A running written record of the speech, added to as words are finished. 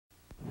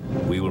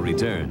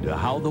return to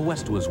How the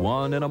West Was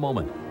Won in a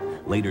moment.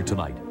 Later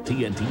tonight,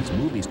 TNT's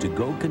Movies to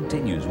Go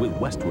continues with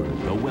Westward,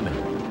 the Women.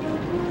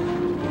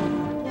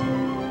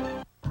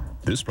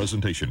 This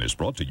presentation is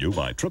brought to you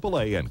by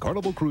AAA and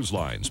Carnival Cruise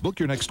Lines.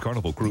 Book your next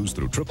Carnival cruise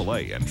through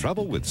AAA and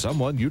travel with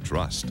someone you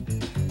trust.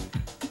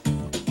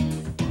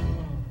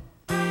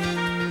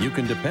 You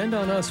can depend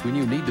on us when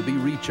you need to be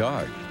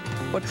recharged.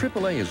 But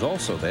AAA is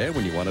also there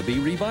when you want to be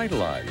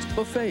revitalized,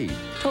 buffeted,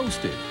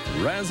 toasted,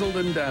 razzled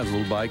and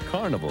dazzled by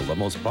Carnival, the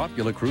most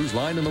popular cruise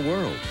line in the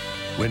world.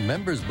 When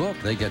members book,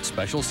 they get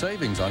special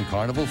savings on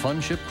Carnival Fun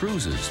Ship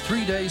cruises.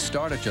 3 days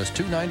start at just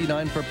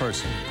 $2.99 per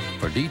person.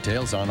 For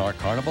details on our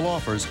Carnival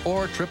offers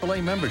or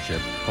AAA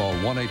membership, call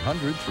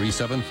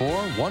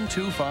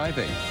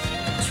 1-800-374-1258.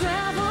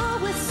 Travel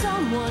with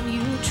someone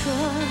you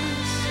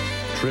trust.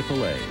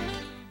 AAA.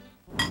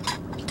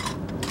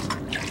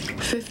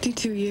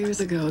 52 years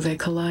ago, they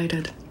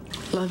collided.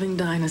 Loving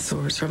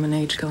dinosaurs from an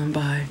age gone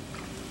by.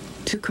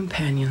 2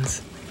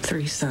 companions,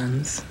 3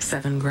 sons,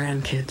 7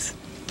 grandkids.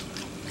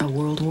 A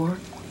world war,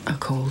 a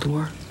cold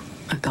war,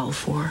 a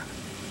Gulf war,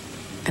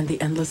 and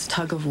the endless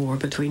tug of war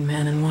between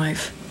man and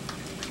wife.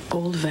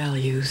 Old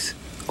values,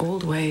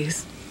 old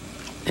ways,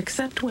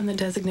 except when the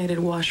designated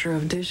washer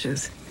of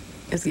dishes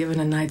is given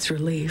a night's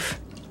relief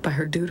by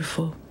her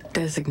dutiful,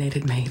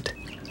 designated mate.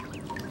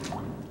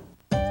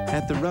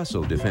 At the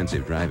Russell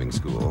Defensive Driving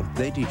School,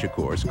 they teach a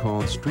course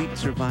called Street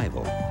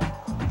Survival.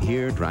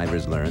 Here,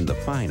 drivers learn the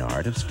fine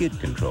art of skid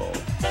control,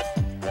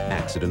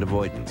 accident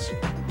avoidance,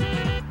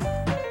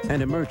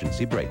 and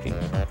emergency braking.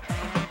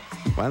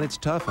 While it's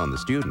tough on the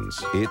students,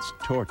 it's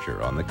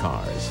torture on the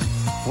cars.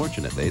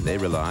 Fortunately, they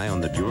rely on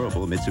the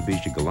durable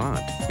Mitsubishi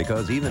Galant,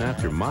 because even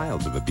after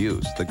miles of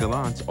abuse, the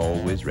Galant's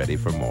always ready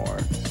for more.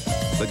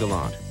 The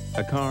Galant,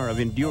 a car of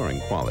enduring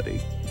quality.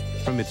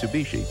 From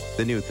Mitsubishi,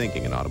 the new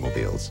thinking in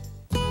automobiles.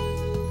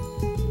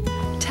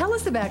 Tell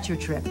us about your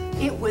trip.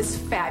 It was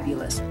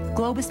fabulous.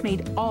 Globus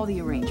made all the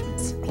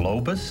arrangements.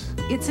 Globus?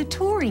 It's a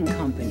touring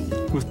company.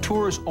 With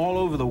tours all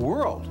over the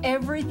world.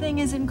 Everything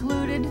is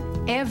included.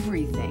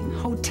 Everything.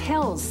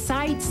 Hotels,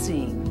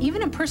 sightseeing,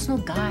 even a personal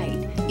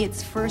guide.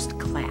 It's first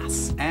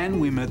class. And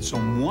we met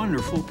some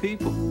wonderful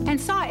people. And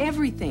saw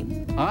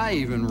everything. I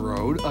even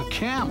rode a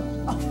camel.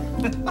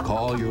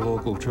 Call your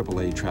local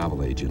AAA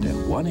travel agent at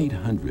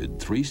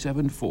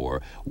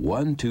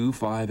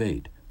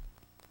 1-800-374-1258.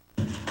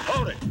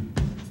 Hold it!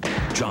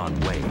 John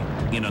Wayne,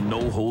 in a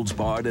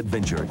no-holds-barred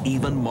adventure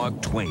even Mark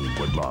Twain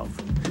would love.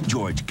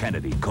 George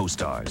Kennedy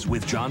co-stars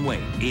with John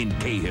Wayne in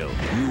Cahill,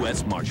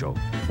 U.S. Marshal.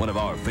 One of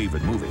our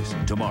favorite movies,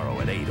 tomorrow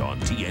at 8 on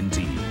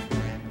TNT.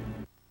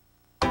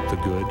 The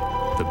good,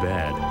 the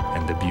bad,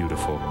 and the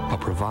beautiful. A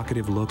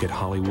provocative look at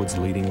Hollywood's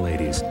leading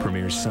ladies.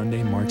 Premieres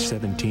Sunday, March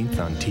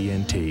 17th on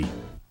TNT.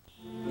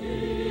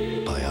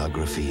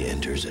 Biography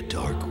enters a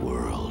dark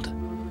world.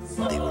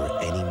 They were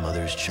any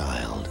mother's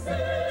child,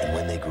 and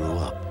when they grew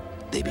up,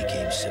 they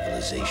became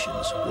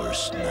civilization's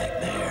worst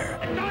nightmare.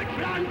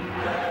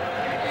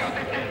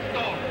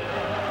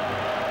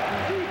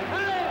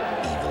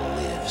 Evil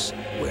lives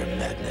where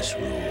madness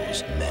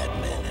rules.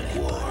 Madmen at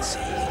war.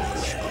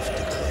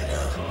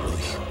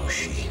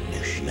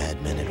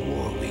 Mad Men at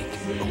War Week,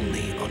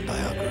 only on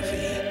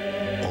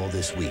Biography. All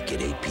this week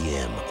at 8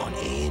 p.m. on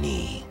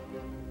A&E.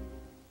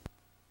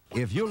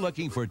 If you're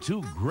looking for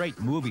 2 great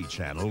movie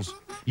channels,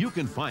 you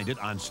can find it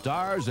on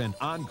Stars and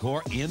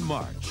Encore in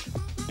March.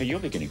 You're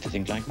beginning to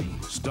think like me.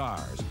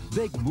 Stars,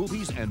 big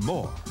movies, and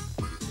more.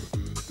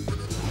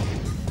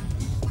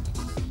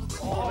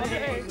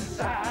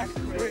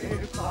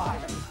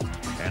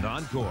 And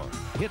Encore,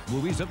 hit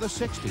movies of the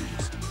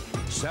 60s,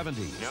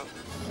 70s,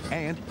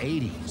 and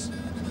 80s.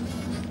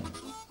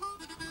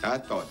 I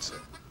thought so.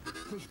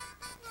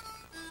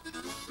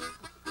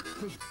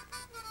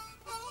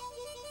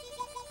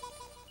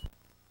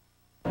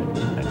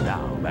 And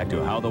now, back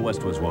to How the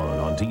West Was Won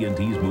on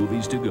TNT's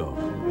Movies to Go.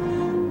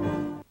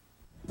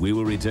 We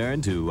will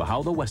return to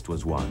How the West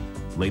Was Won.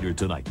 Later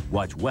tonight,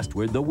 watch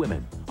Westward, the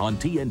Women on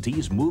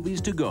TNT's Movies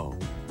to Go.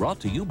 Brought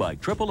to you by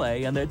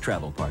AAA and their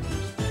travel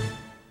partners.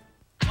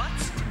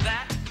 What's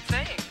that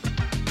thing?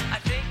 I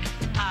think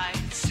I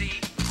see.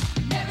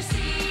 Never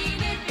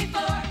seen it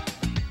before.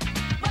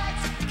 What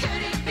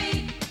could it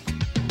be?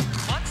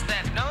 What's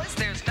that noise?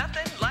 There's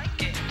nothing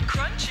like it.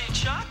 Crunchy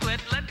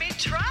chocolate, let me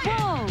try it.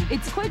 Whoa,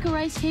 it's Quaker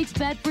Rice Cake's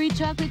Fat-Free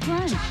Chocolate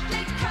Crunch.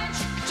 Chocolate crunch,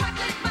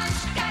 chocolate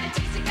munch. Gotta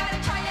taste it,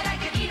 gotta try it. I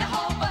can eat a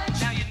whole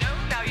bunch. Now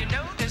you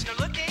know, there's no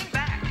looking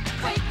back.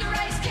 Quaker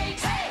Rice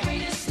Cakes, hey, way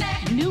to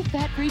snack. New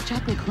Fat-Free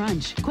Chocolate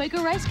Crunch.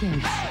 Quaker Rice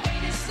Cakes. Hey, way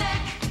to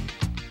snack.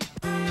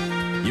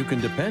 You can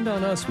depend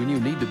on us when you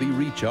need to be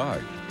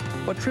recharged.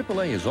 But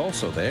AAA is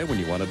also there when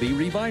you want to be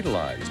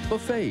revitalized,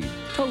 buffeted,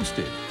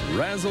 toasted,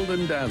 razzled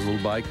and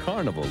dazzled by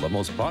Carnival, the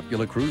most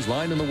popular cruise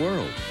line in the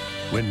world.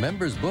 When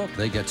members book,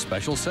 they get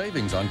special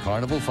savings on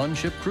Carnival Fun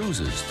Ship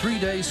cruises. 3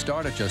 days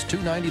start at just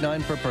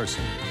 $2.99 per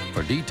person.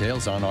 For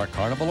details on our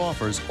Carnival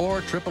offers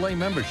or AAA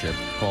membership,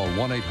 call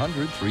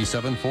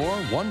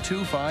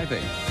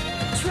 1-800-374-1258.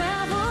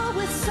 Travel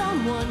with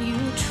someone you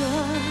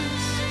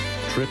trust.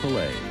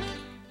 AAA.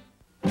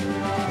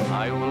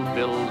 I will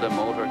build a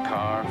motor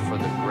car for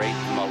the great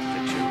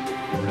multitude,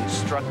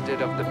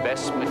 constructed of the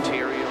best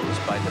materials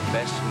by the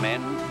best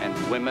men and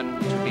women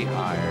to be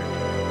hired.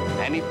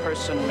 Any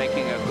person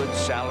making a good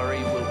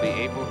salary will be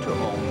able to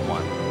own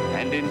one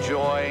and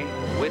enjoy,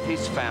 with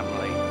his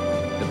family,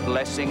 the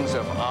blessings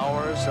of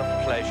hours of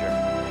pleasure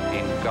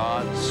in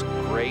God's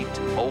great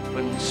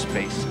open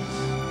spaces.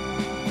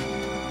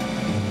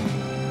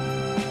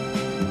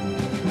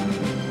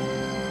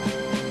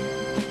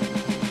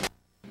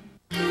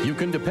 You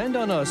can depend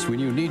on us when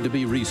you need to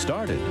be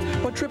restarted,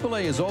 but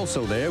AAA is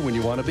also there when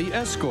you want to be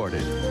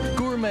escorted,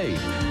 gourmeted,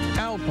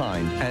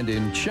 alpined, and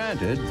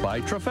enchanted by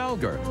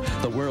Trafalgar,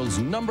 the world's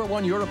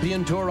 #1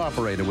 European tour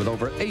operator with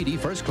over 80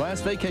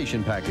 first-class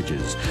vacation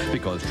packages.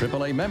 Because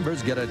AAA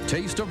members get a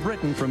taste of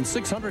Britain from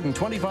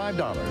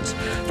 $625.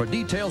 For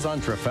details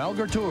on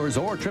Trafalgar tours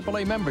or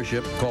AAA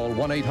membership, call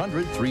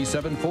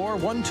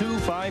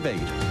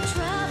 1-800-374-1258.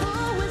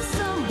 Travel with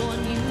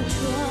someone you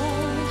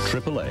trust.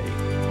 AAA.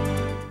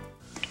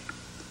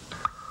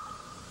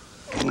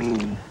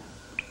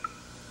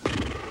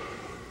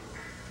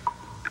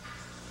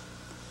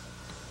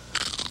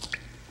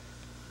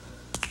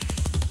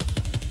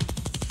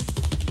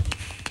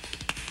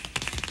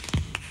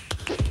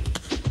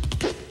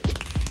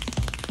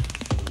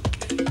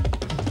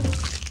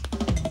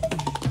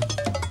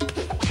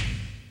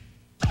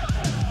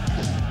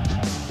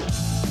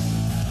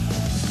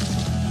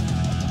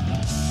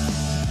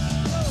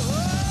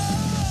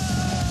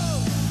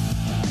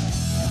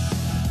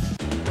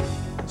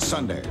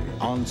 Sunday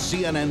on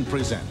CNN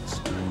Presents.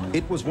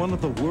 It was one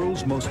of the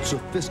world's most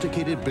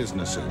sophisticated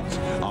businesses,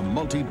 a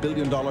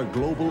multi-billion-dollar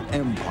global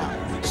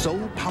empire, so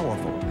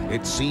powerful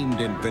it seemed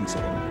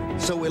invincible,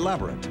 so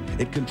elaborate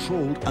it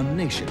controlled a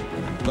nation,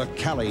 the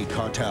Cali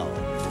Cartel,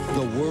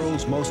 the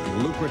world's most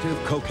lucrative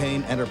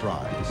cocaine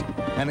enterprise.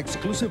 An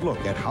exclusive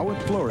look at how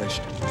it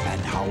flourished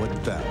and how it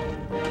fell.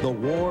 The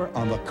war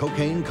on the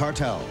cocaine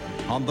cartel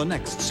on the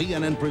next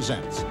CNN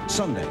Presents,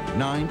 Sunday,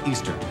 9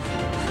 Eastern.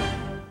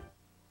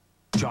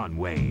 John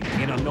Wayne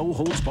in a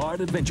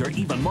no-holds-barred adventure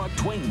even Mark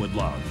Twain would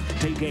love.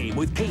 Take aim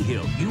with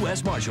Cahill,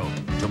 U.S. Marshal,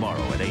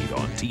 tomorrow at 8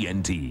 on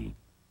TNT.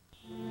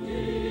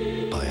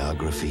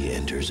 Biography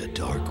enters a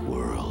dark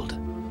world.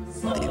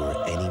 They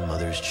were any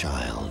mother's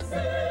child,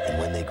 and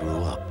when they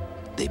grew up,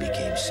 they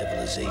became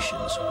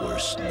civilization's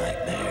worst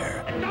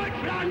nightmare.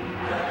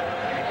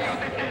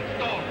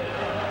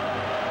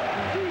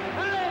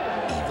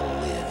 Evil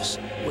lives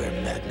where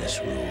madness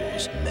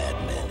rules.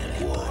 Madmen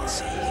at war.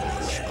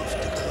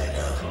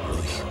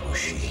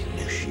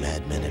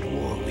 Mad Men at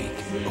War Week,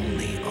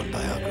 only on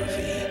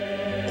Biography.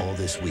 All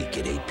this week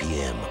at 8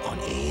 p.m. on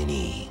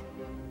A&E.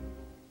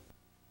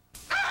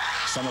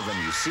 Some of them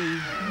you see,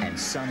 and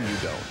some you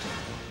don't.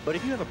 But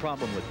if you have a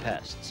problem with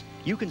pests,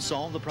 you can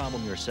solve the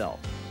problem yourself,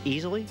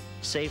 easily,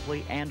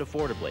 safely, and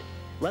affordably.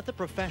 Let the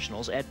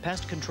professionals at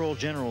Pest Control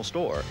General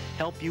Store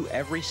help you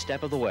every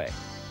step of the way.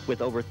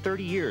 With over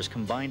 30 years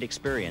combined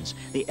experience,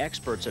 the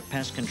experts at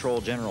Pest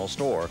Control General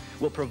Store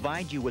will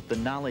provide you with the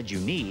knowledge you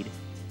need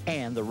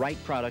and the right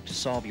product to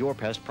solve your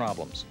pest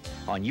problems.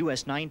 On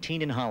US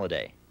 19 and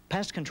Holiday,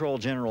 Pest Control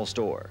General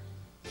Store.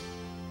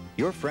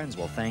 Your friends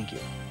will thank you.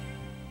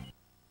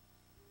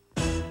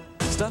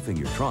 Stuffing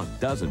your trunk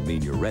doesn't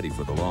mean you're ready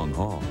for the long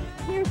haul.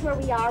 Here's where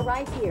we are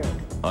right here.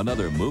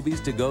 Another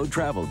movies-to-go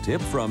travel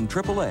tip from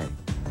AAA.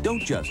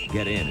 Don't just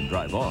get in and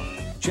drive off.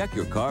 Check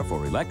your car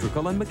for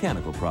electrical and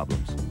mechanical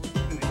problems.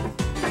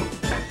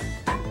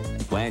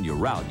 Plan your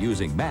route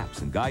using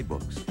maps and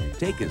guidebooks.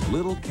 Take as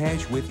little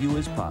cash with you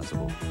as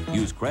possible.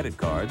 Use credit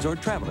cards or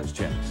traveler's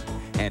checks.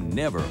 And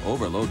never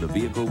overload the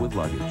vehicle with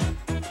luggage.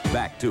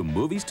 Back to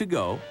Movies to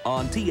Go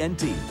on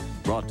TNT.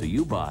 Brought to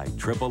you by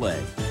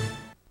AAA.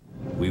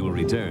 We will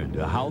return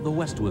to How the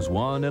West Was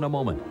Won in a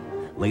moment.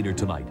 Later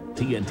tonight,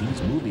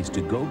 TNT's Movies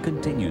to Go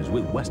continues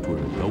with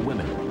Westward, the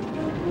Women.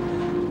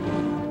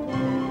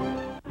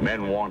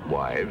 Men want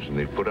wives, and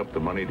they put up the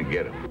money to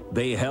get them.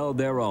 They held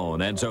their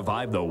own and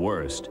survived the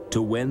worst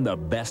to win the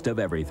best of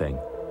everything.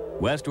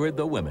 Westward,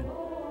 the Women.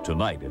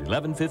 Tonight at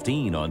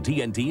 11:15 on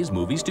TNT's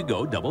Movies to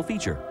Go double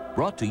feature.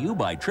 Brought to you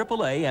by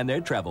AAA and their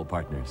travel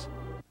partners.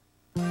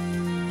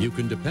 You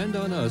can depend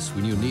on us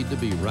when you need to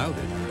be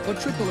routed,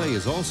 but AAA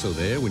is also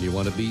there when you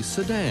want to be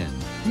sedan,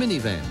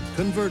 minivan,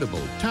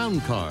 convertible,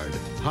 town card,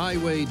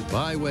 high-weight,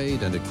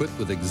 by-weight, and equipped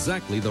with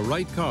exactly the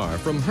right car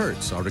from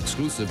Hertz, our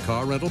exclusive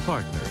car rental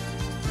partner.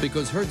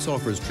 Because Hertz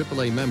offers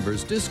AAA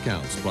members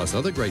discounts plus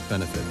other great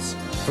benefits.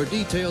 For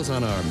details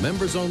on our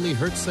members-only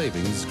Hertz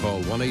savings,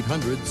 call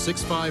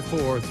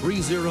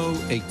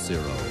 1-800-654-3080.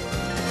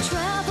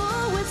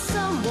 Travel with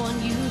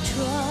someone you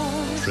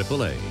trust.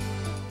 AAA.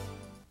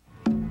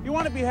 You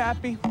want to be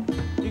happy?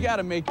 You got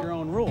to make your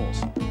own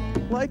rules.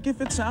 Like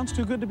if it sounds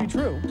too good to be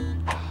true,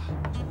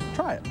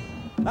 try it.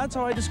 That's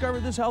how I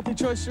discovered this healthy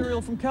choice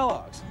cereal from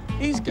Kellogg's.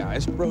 These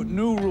guys wrote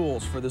new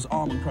rules for this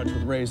almond crunch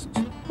with raisins.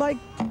 Like,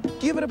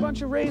 give it a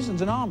bunch of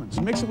raisins and almonds,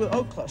 mix it with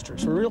oat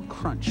clusters for a real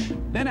crunch.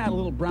 Then add a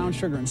little brown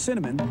sugar and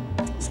cinnamon,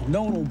 so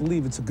no one will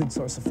believe it's a good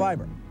source of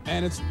fiber.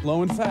 And it's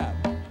low in fat.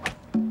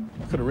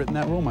 could have written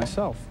that rule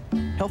myself.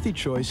 Healthy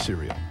Choice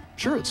cereal.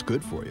 Sure, it's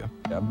good for you.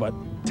 Yeah, but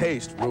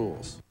taste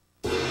rules.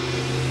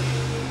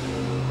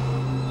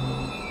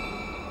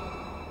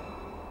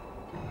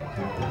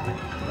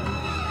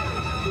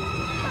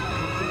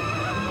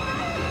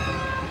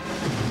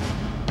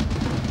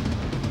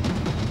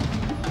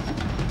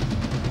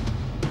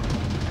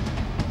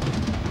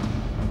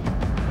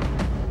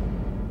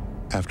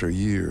 After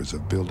years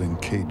of building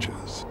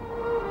cages,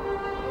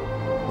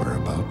 we're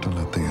about to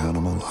let the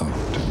animal out.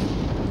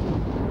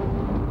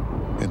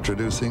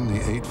 Introducing the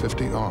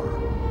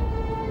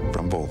 850R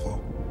from Volvo.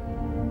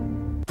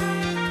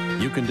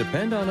 You can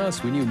depend on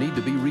us when you need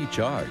to be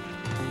recharged.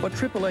 But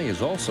AAA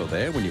is also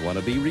there when you want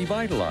to be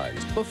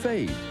revitalized,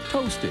 buffeted,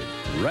 toasted,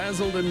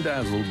 razzled and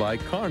dazzled by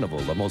Carnival,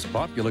 the most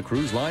popular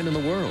cruise line in the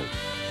world.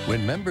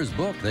 When members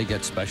book, they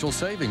get special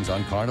savings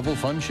on Carnival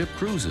Fun Ship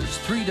cruises.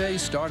 3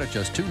 days start at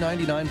just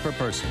 $2.99 per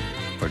person.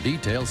 For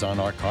details on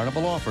our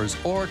Carnival offers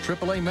or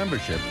AAA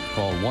membership,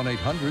 call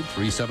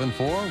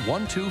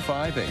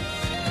 1-800-374-1258.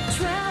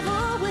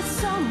 Travel with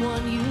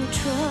someone you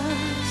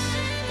trust.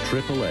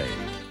 AAA.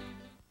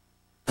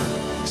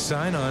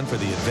 Sign on for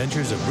the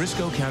Adventures of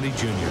Briscoe County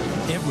Jr.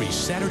 every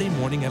Saturday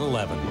morning at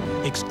 11,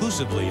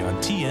 exclusively on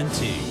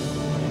TNT.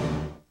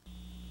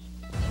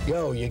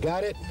 Yo, you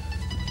got it?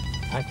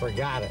 I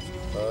forgot it.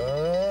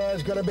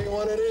 It's gonna be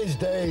one of these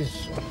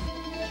days.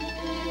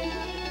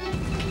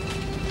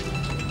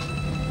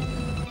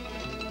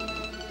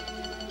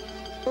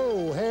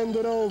 Oh, hand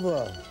it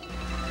over.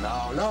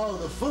 No,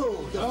 the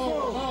food. The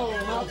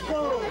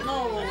food.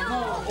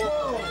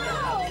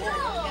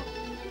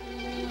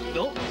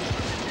 Nope.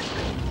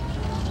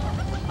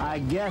 I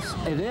guess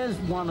it is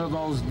one of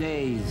those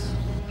days.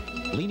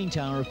 Leaning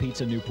Tower of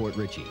Pizza, Newport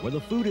Richey, where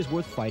the food is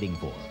worth fighting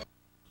for.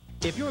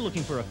 If you're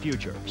looking for a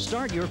future,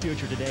 start your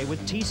future today with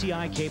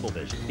TCI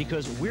Cablevision,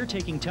 because we're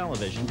taking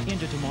television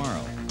into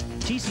tomorrow.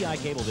 TCI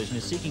Cablevision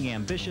is seeking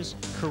ambitious,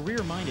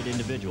 career-minded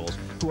individuals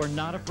who are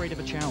not afraid of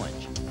a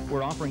challenge.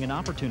 We're offering an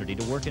opportunity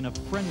to work in a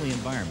friendly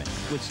environment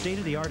with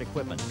state-of-the-art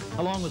equipment,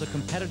 along with a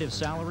competitive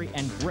salary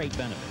and great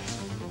benefits.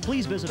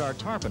 Please visit our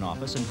Tarpon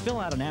office and fill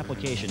out an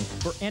application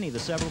for any of the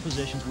several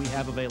positions we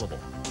have available.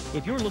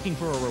 If you're looking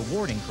for a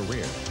rewarding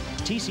career,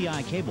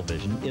 TCI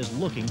Cablevision is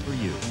looking for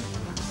you.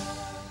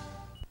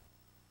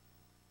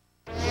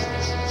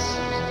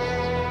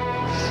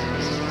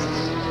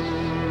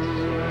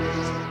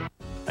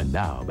 And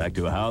now, back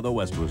to How the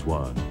West Was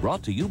Won,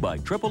 brought to you by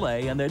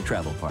AAA and their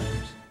travel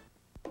partners.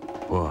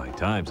 Boy,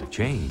 times have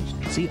changed.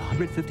 See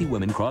 150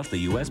 women cross the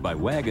U.S. by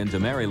wagon to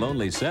marry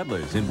lonely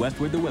settlers in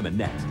Westward the Women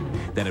next.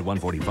 Then at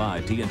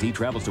 1:45, TNT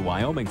travels to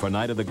Wyoming for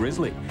Night of the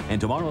Grizzly.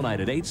 And tomorrow night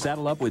at 8,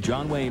 saddle up with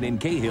John Wayne in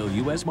Cahill,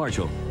 U.S.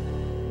 Marshal.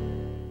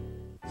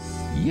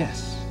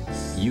 Yes,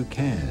 you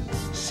can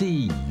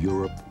see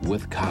Europe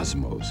with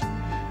Cosmos.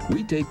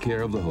 We take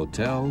care of the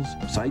hotels,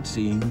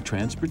 sightseeing,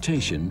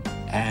 transportation,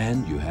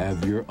 and you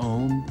have your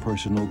own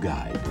personal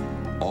guide.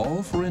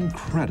 All for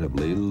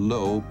incredibly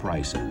low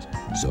prices.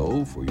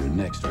 So for your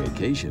next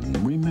vacation,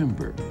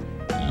 remember,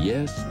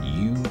 yes,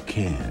 you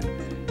can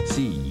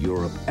see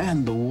Europe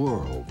and the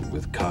world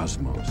with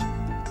Cosmos.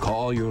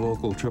 Call your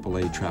local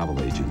AAA travel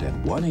agent at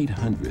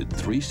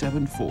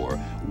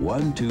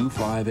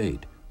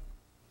 1-800-374-1258.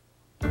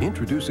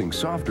 Introducing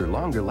softer,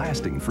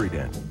 longer-lasting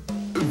Freedent.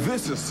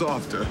 This is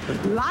softer.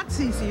 Lots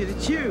easier to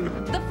chew.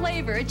 The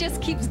flavor, it just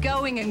keeps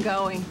going and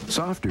going.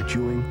 Softer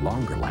chewing,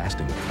 longer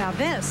lasting. Now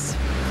this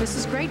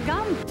is great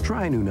gum.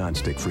 Try new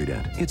non-stick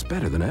Freedent. It's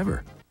better than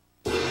ever.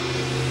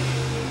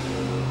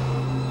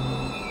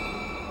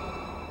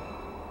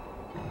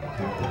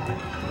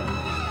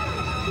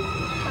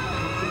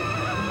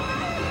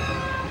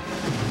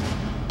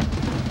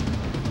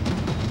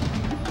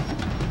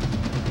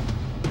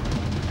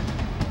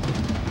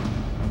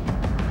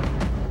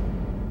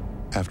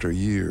 After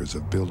years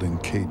of building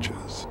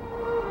cages,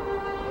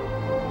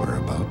 we're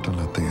about to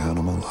let the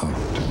animal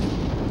out.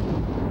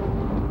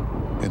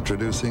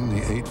 Introducing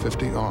the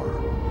 850R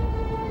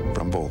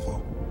from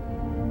Volvo.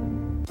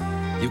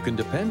 You can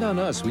depend on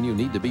us when you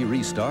need to be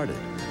restarted.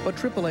 But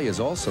AAA is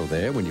also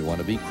there when you want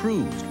to be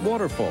cruised,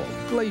 waterfalled,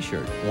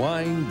 glaciered,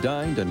 wined,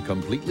 dined, and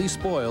completely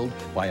spoiled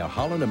by a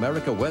Holland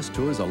America West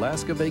Tours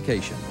Alaska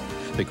vacation.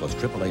 Because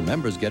AAA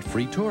members get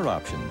free tour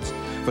options.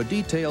 For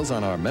details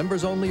on our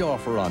members-only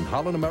offer on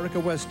Holland America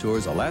West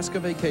Tours Alaska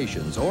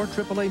vacations or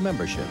AAA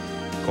membership,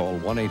 call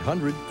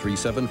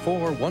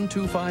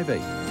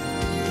 1-800-374-1258.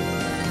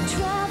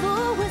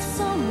 Travel with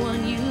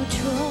someone you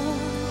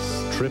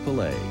trust.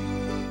 AAA.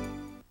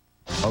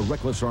 A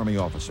reckless Army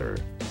officer,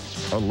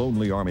 a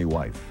lonely Army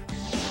wife,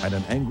 and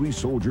an angry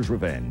soldier's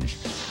revenge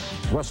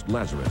thrust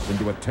Lazarus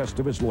into a test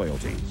of his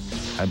loyalty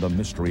and the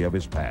mystery of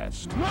his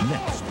past.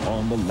 Next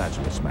on The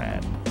Lazarus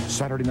Man,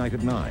 Saturday night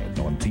at 9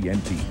 on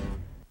TNT.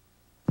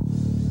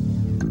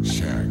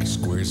 Shaq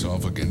squares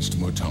off against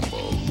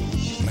Mutombo.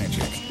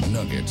 Magic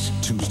Nuggets,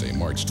 Tuesday,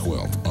 March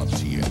 12th on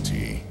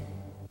TNT.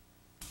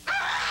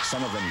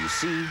 Some of them you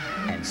see,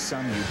 and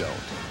some you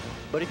don't.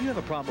 But if you have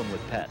a problem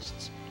with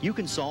pests, you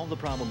can solve the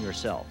problem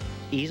yourself,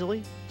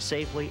 easily,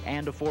 safely,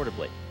 and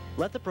affordably.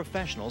 Let the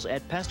professionals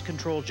at Pest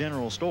Control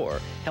General Store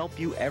help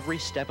you every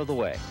step of the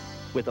way.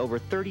 With over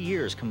 30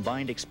 years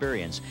combined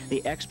experience,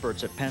 the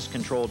experts at Pest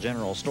Control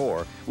General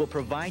Store will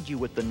provide you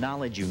with the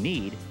knowledge you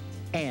need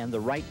and the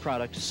right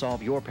product to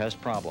solve your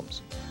pest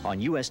problems. On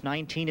US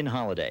 19 and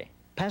Holiday,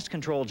 Pest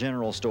Control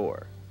General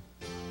Store.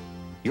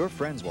 Your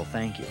friends will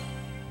thank you.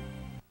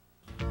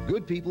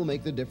 Good people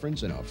make the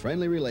difference in a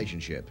friendly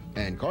relationship,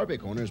 and Carpet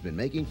Corner's been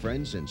making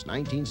friends since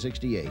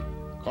 1968.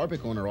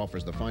 Carpet Corner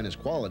offers the finest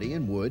quality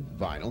in wood,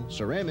 vinyl,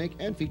 ceramic,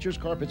 and features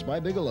carpets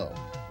by Bigelow.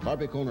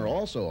 Carpet Corner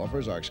also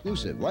offers our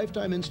exclusive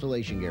lifetime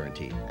installation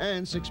guarantee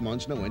and 6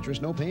 months no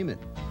interest, no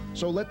payment.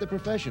 So let the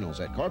professionals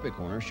at Carpet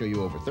Corner show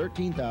you over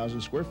 13,000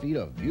 square feet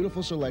of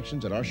beautiful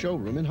selections at our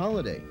showroom in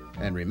Holiday.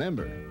 And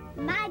remember,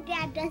 my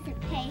dad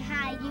doesn't pay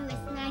high US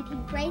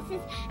 19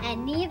 prices,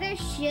 and neither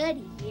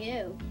should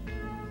you.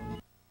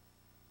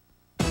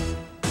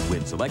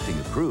 When selecting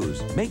a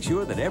cruise, make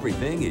sure that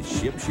everything is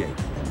ship-shape.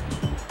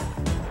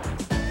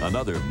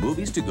 Another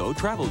Movies to Go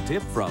travel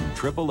tip from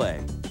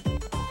AAA.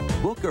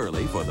 Book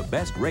early for the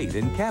best rate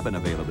and cabin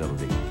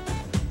availability.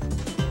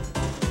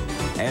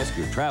 Ask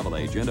your travel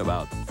agent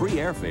about free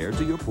airfare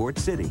to your port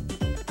city.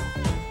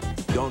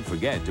 Don't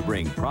forget to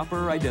bring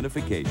proper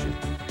identification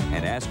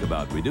and ask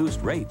about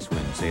reduced rates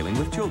when sailing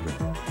with children.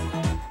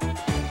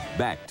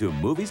 Back to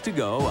Movies to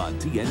Go on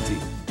TNT,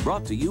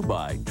 brought to you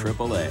by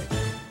AAA.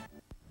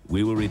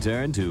 We will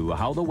return to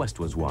How the West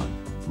Was Won.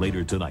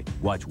 Later tonight,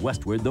 watch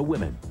Westward the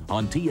Women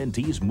on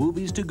TNT's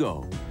Movies to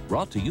Go,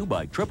 brought to you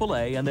by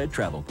AAA and their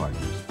travel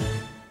partners.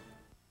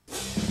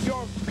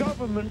 Your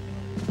government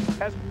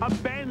has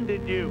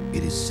abandoned you.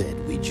 It is said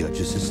we judge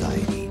a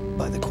society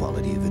by the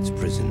quality of its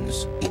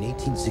prisons. In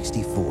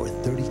 1864,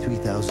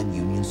 33,000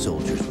 Union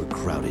soldiers were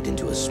crowded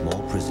into a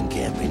small prison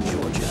camp in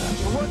Georgia.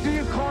 What do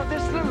you call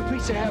this little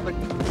piece of heaven?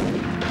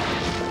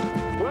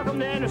 Welcome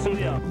to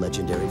Andersonville.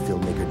 Legendary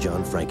filmmaker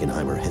John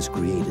Frankenheimer has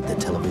created the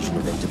television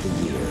event of the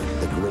year,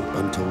 the great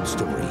untold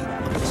story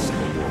of the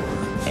Civil War.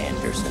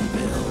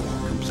 Andersonville,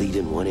 complete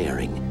in one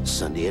airing,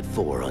 Sunday at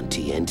 4 on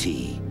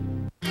TNT.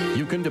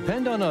 You can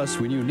depend on us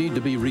when you need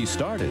to be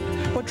restarted,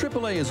 but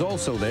AAA is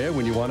also there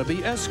when you want to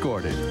be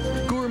escorted,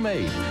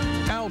 gourmeted,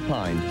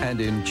 alpine,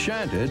 and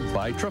enchanted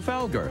by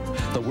Trafalgar,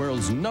 the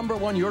world's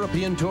 #1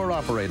 European tour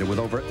operator with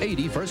over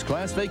 80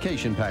 first-class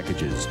vacation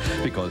packages.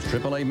 Because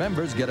AAA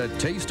members get a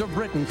taste of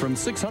Britain from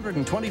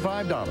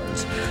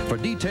 $625. For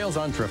details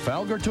on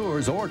Trafalgar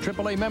tours or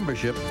AAA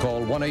membership,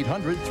 call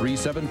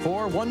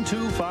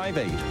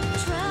 1-800-374-1258.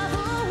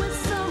 Travel with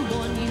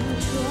someone you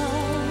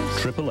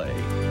trust. AAA.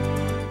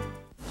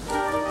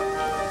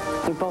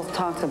 We both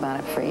talked about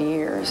it for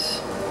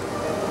years.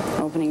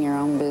 Opening your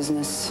own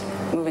business,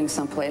 moving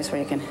someplace where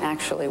you can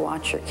actually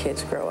watch your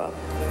kids grow up.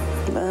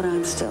 But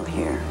I'm still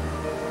here,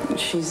 and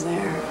she's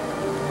there.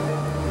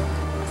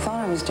 I thought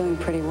I was doing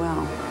pretty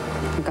well.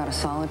 I've got a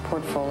solid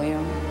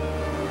portfolio.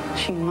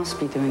 She must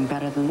be doing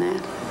better than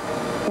that.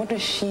 What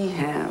does she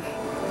have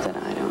that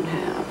I don't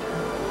have?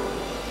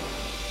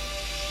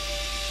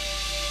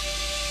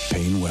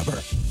 Payne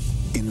Weber.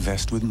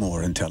 Invest with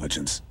more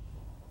intelligence.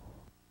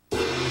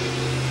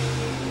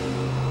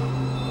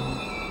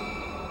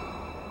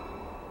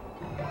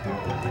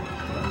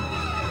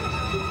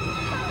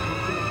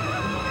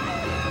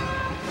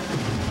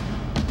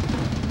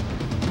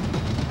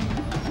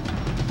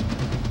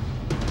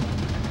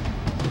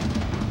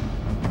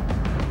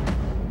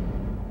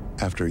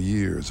 After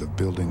years of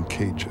building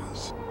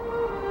cages,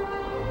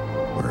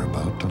 we're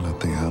about to let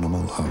the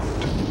animal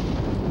out.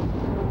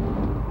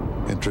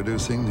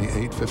 Introducing the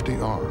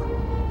 850R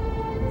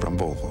from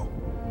Volvo.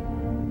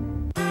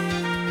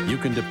 You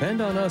can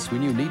depend on us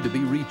when you need to be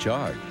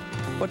recharged.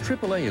 But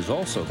AAA is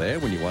also there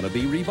when you want to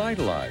be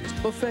revitalized,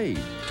 buffeted,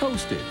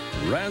 toasted,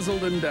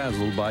 razzled and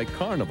dazzled by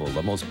Carnival,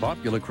 the most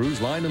popular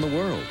cruise line in the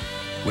world.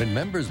 When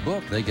members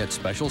book, they get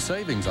special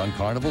savings on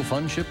Carnival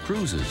Fun Ship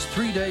cruises.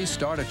 3 days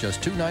start at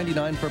just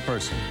 $2.99 per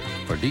person.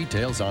 For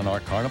details on our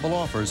Carnival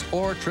offers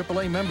or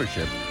AAA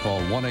membership, call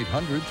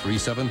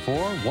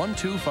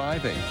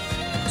 1-800-374-1258.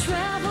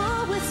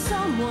 Travel with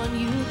someone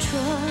you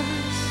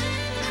trust.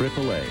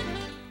 AAA.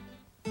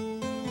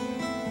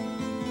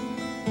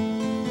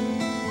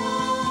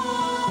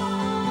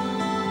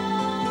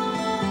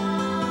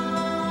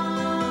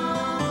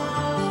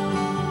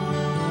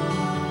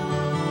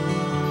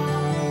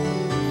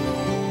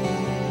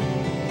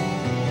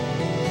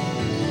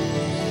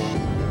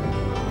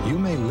 You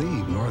may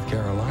leave North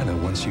Carolina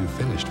once you've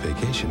finished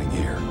vacationing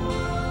here.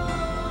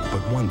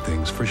 But one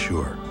thing's for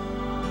sure.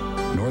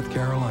 North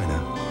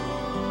Carolina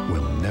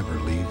will never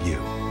leave you.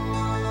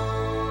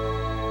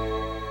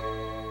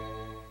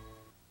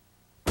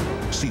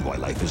 See why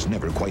life is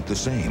never quite the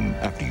same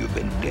after you've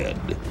been dead.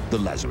 The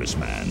Lazarus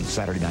Man,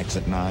 Saturday nights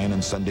at 9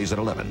 and Sundays at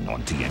 11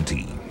 on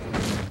TNT.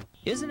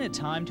 Isn't it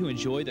time to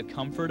enjoy the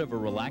comfort of a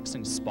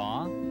relaxing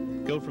spa?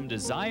 Go from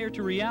desire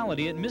to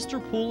reality at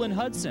Mr. Pool in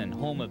Hudson,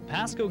 home of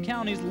Pasco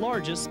County's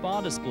largest spa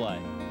display.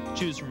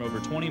 Choose from over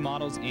 20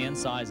 models and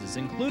sizes,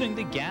 including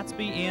the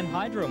Gatsby and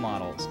Hydro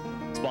models.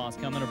 Spas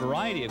come in a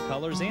variety of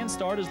colors and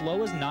start as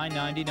low as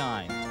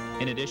 $9.99.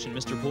 In addition,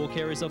 Mr. Pool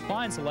carries a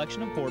fine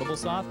selection of portable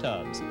soft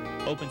tubs.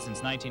 Open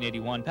since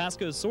 1981,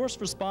 Pasco's source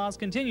for spas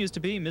continues to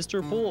be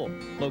Mr. Pool,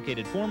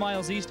 located 4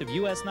 miles east of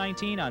US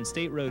 19 on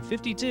State Road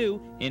 52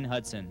 in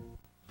Hudson.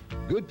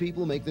 Good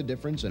people make the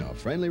difference in a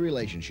friendly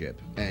relationship,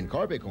 and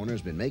Carpet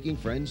Corner's been making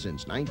friends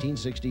since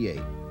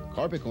 1968.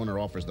 Carpet Corner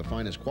offers the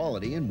finest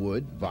quality in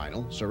wood,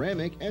 vinyl,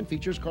 ceramic, and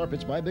features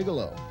carpets by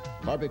Bigelow.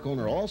 Carpet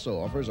Corner also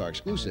offers our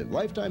exclusive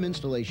lifetime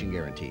installation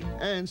guarantee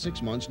and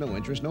 6 months no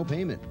interest, no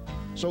payment.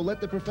 So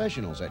let the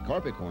professionals at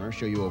Carpet Corner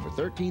show you over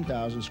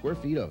 13,000 square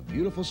feet of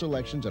beautiful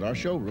selections at our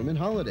showroom in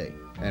Holiday.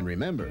 And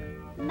remember,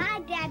 my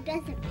dad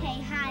doesn't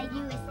pay high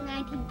US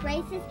 19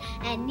 prices,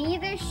 and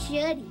neither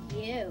should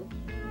you.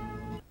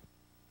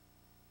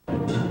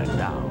 And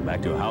now,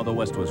 back to How the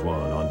West Was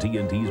Won on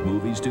TNT's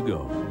Movies to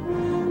Go.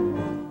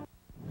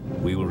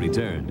 We will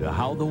return to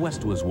How the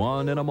West Was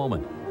Won in a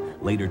moment.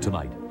 Later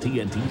tonight,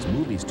 TNT's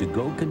Movies to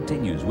Go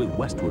continues with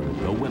Westward,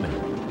 the Women.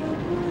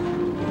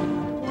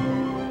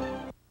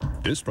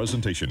 This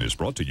presentation is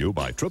brought to you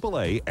by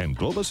AAA and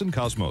Globus and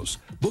Cosmos.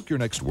 Book your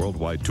next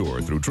worldwide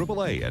tour through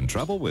AAA and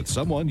travel with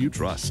someone you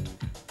trust.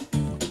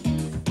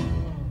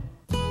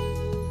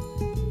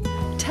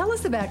 Tell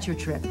us about your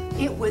trip.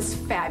 It was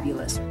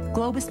fabulous.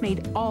 Globus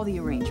made all the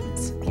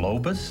arrangements.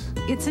 Globus?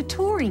 It's a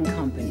touring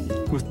company.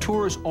 With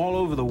tours all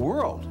over the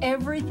world.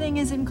 Everything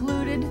is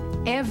included.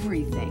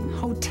 Everything.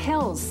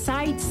 Hotels,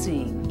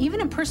 sightseeing,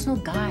 even a personal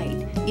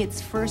guide.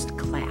 It's first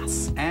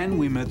class. And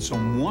we met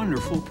some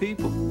wonderful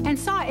people. And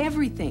saw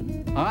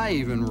everything. I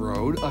even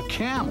rode a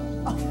camel.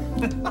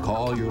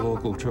 Call your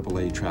local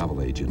AAA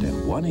travel agent at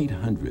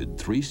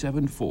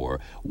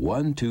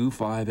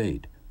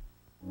 1-800-374-1258.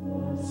 On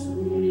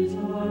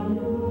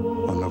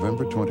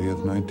November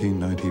 20th,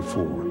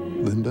 1994,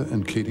 Linda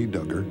and Katie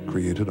Duggar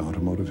created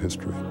automotive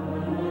history.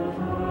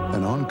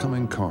 An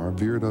oncoming car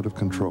veered out of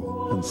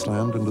control and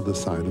slammed into the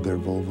side of their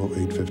Volvo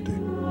 850.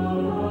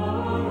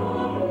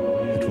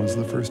 It was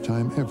the first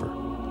time ever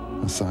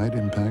a side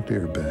impact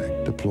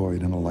airbag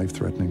deployed in a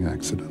life-threatening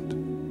accident.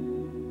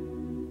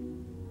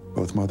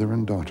 Both mother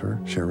and daughter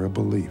share a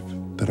belief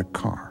that a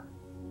car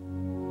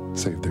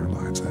saved their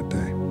lives that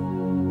day.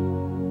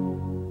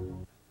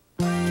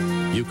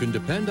 You can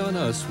depend on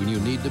us when you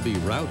need to be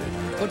routed,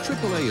 but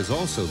AAA is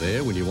also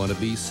there when you want to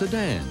be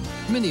sedan,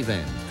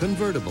 minivan,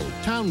 convertible,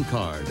 town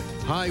card,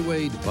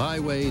 high-weight,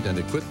 by-weight, and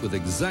equipped with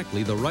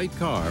exactly the right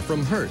car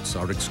from Hertz,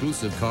 our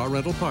exclusive car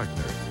rental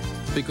partner.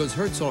 Because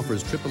Hertz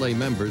offers AAA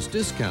members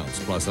discounts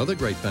plus other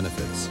great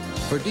benefits.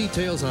 For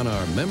details on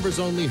our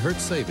members-only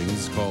Hertz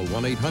savings, call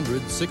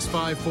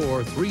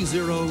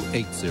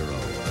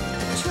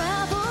 1-800-654-3080.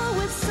 Travel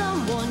with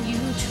someone you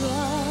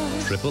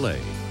trust. AAA.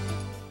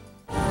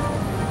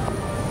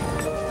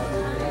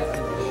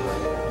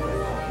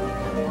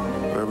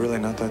 We're really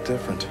not that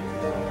different.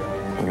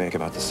 We make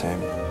about the same.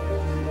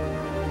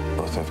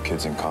 Both have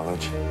kids in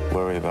college,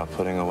 worry about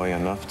putting away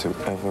enough to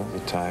ever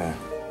retire.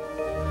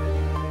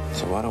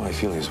 So why do I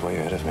feel he's way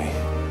ahead of me?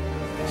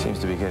 Seems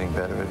to be getting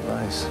better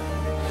advice.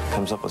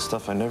 Comes up with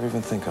stuff I never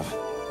even think of.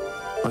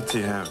 What's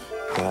he have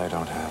that I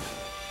don't have?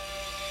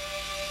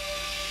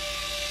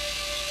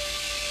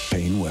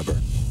 Payne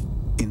Weber.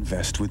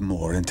 Invest with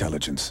more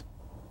intelligence.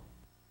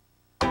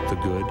 The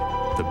good,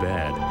 the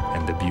bad,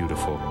 and the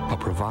beautiful. A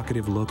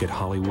provocative look at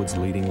Hollywood's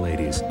leading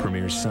ladies.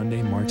 Premieres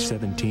Sunday, March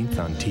 17th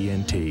on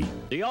TNT.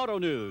 The Auto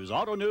News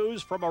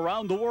from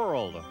around the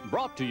world.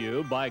 Brought to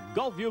you by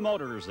Gulfview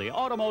Motors, the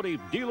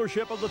automotive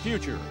dealership of the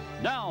future.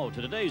 Now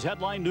to today's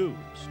headline news.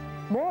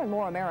 More and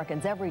more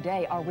Americans every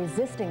day are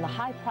resisting the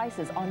high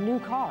prices on new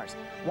cars.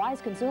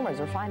 Wise consumers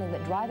are finding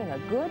that driving a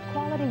good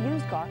quality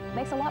used car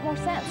makes a lot more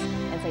sense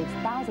and saves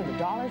thousands of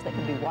dollars that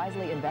can be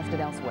wisely invested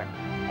elsewhere.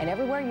 And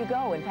everywhere you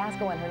go in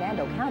Pasco and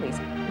Hernando counties,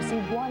 you see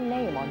one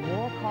name on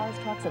more cars,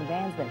 trucks, and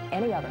vans than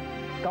any other.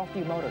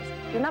 Gulfview Motors,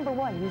 your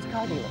 #1 used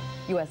car dealer.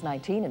 US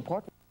 19 in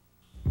Port.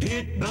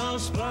 Pit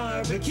Boss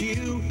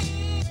Barbecue.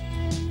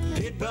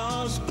 Pit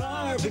Boss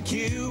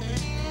Barbecue.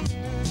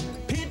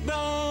 Pit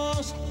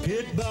Boss.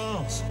 Pit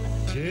Boss.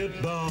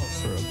 Pit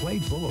Boss. For a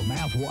plate full of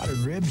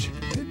mouth-watering ribs,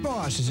 Pit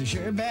Boss is a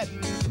sure bet.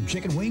 From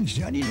chicken wings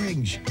to onion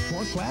rings,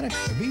 pork platter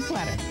or beef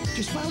platter.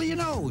 Just follow your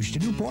nose to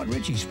New Port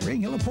Richie,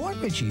 Spring Hill of Port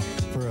Richie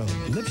for a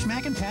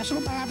lip-smacking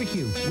personal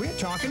barbecue. We're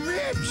talking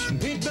ribs.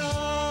 Pit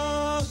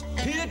Boss.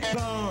 Pit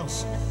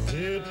Boss.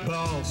 Pit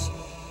Boss.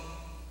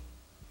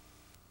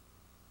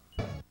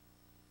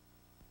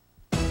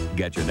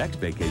 Get your next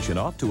vacation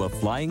off to a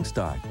flying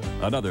start.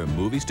 Another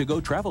Movies to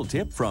Go travel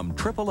tip from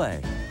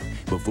AAA.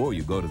 Before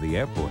you go to the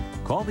airport,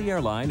 call the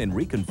airline and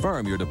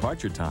reconfirm your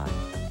departure time.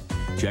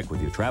 Check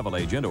with your travel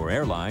agent or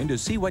airline to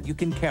see what you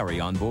can carry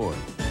on board.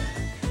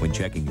 When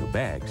checking your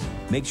bags,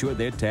 make sure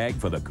they're tagged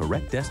for the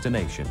correct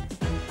destination.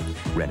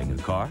 Renting a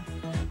car?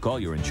 Call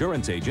your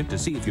insurance agent to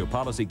see if your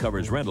policy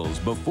covers rentals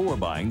before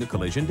buying the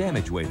collision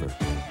damage waiver.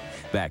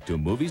 Back to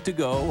Movies to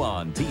Go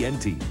on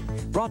TNT.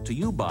 Brought to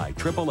you by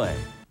AAA.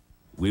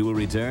 We will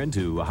return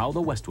to How the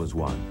West Was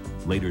Won.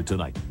 Later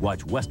tonight,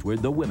 watch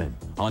Westward, the Women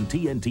on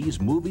TNT's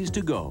Movies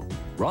to Go.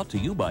 Brought to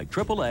you by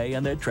AAA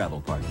and their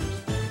travel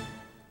partners.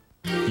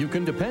 You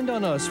can depend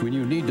on us when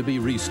you need to be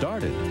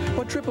restarted,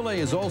 but AAA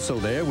is also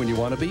there when you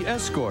want to be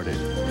escorted,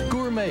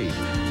 gourmeted,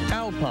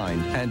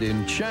 alpined, and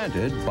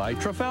enchanted by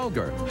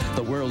Trafalgar,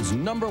 the world's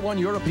 #1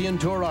 European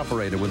tour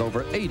operator with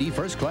over 80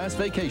 first-class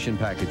vacation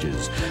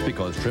packages.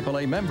 Because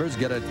AAA members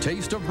get a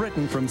taste of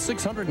Britain from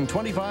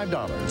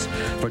 $625.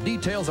 For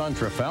details on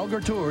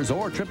Trafalgar tours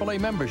or AAA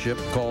membership,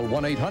 call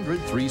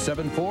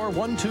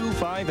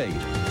 1-800-374-1258.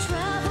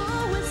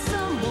 Travel with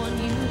someone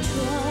you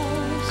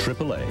trust.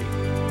 AAA.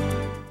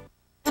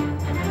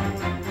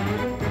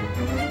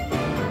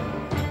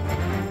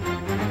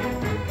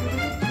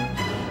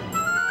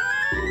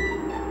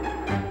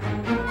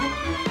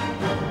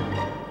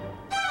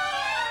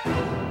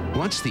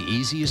 What's the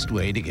easiest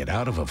way to get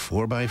out of a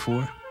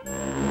 4x4?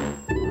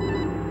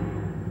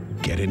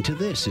 Get into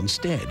this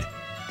instead.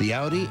 The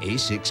Audi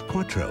A6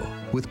 Quattro.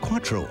 With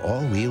Quattro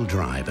all-wheel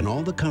drive and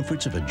all the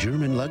comforts of a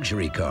German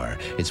luxury car,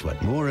 it's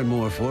what more and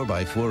more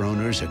 4x4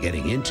 owners are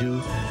getting into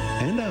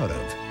and out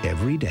of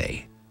every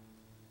day.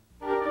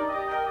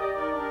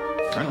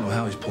 I don't know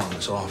how he's pulling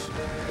this off.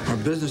 Our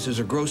businesses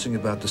are grossing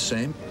about the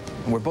same,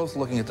 and we're both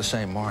looking at the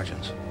same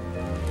margins.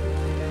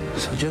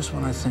 So just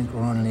when I think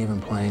we're on an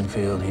even playing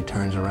field, he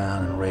turns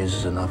around and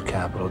raises enough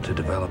capital to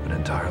develop an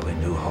entirely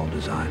new hull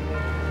design.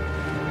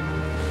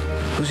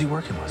 Who's he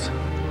working with?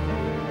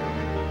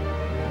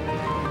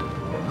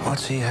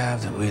 What's he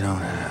have that we don't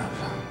have?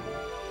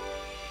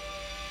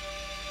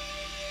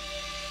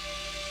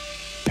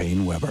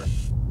 Payne Weber.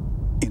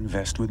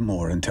 Invest with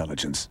more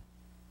intelligence.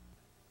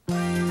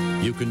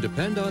 You can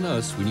depend on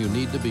us when you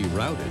need to be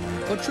routed,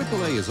 but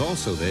AAA is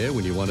also there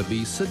when you want to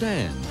be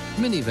sedan,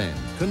 minivan,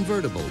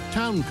 convertible,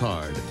 town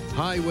card,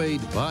 high-weight,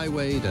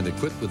 by-weight, and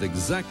equipped with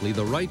exactly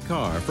the right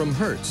car from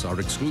Hertz, our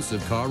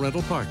exclusive car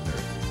rental partner.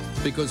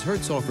 Because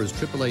Hertz offers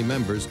AAA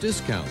members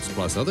discounts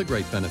plus other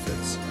great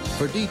benefits.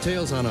 For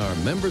details on our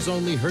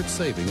members-only Hertz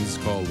savings,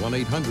 call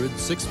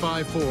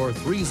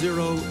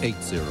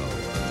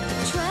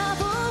 1-800-654-3080.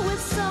 Travel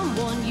with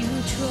someone you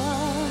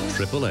trust.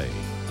 AAA.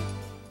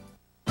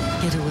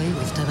 Get away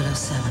with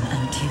 007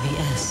 and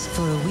TBS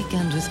for a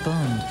weekend with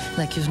Bond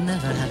like you've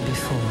never had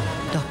before.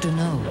 Dr.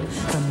 No,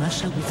 From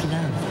Russia with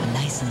Love,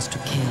 License to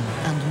Kill,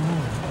 and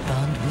more.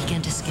 Bond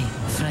Weekend Escape,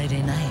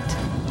 Friday night.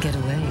 Get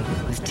away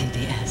with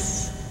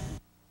TBS.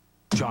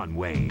 John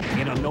Wayne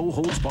in a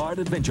no-holds-barred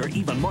adventure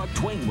even Mark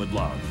Twain would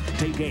love.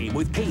 Take aim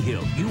with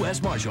Cahill,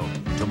 U.S. Marshal,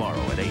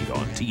 tomorrow at 8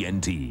 on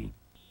TNT.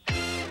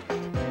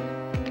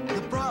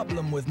 The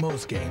problem with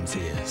most games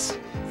is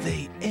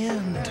they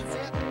end.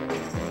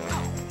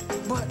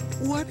 But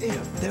what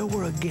if there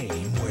were a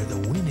game where the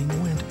winning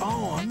went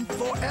on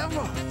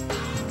forever?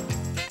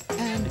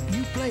 And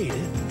you played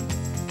it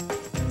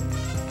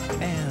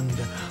and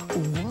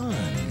won.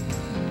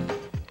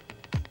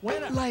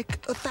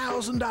 Like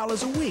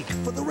 $1,000 a week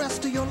for the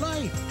rest of your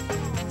life.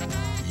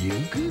 You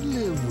could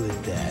live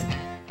with that.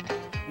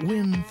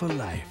 Win for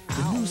life,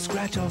 the new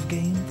scratch-off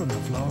game from the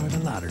Florida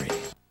Lottery.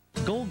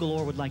 Gold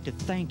Galore would like to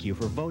thank you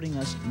for voting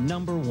us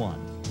 #1.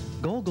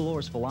 Gold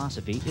Galore's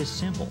philosophy is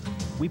simple.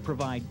 We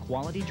provide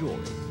quality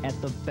jewelry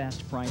at the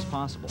best price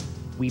possible.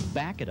 We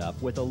back it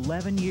up with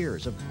 11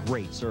 years of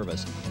great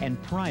service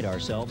and pride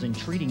ourselves in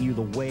treating you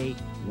the way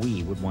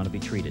we would want to be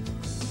treated.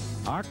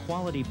 Our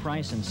quality,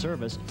 price, and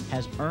service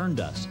has earned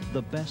us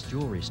the best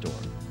jewelry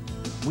store.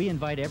 We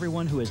invite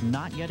everyone who has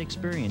not yet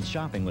experienced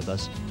shopping with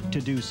us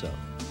to do so.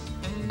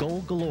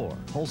 Gold Galore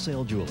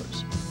Wholesale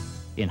Jewelers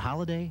in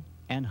Holiday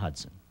and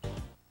Hudson.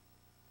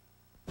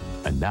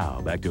 And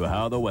now, back to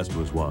How the West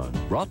Was Won,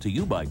 brought to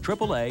you by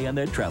AAA and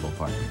their travel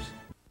partners.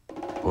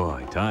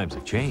 Boy, times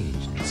have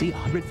changed. See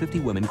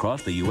 150 women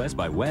cross the U.S.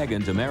 by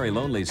wagon to marry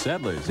lonely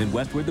settlers in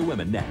Westward the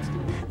Women next.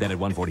 Then at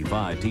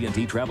 1:45,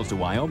 TNT travels to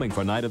Wyoming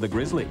for Night of the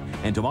Grizzly.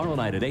 And tomorrow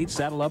night at 8,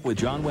 saddle up with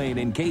John Wayne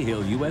in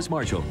Cahill, U.S.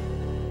 Marshal.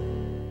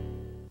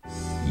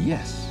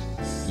 Yes,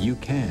 you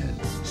can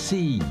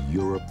see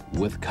Europe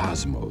with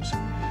Cosmos.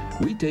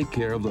 We take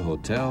care of the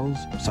hotels,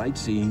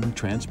 sightseeing,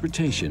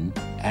 transportation,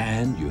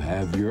 and you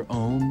have your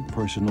own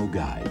personal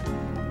guide.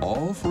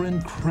 All for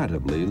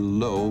incredibly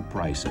low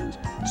prices.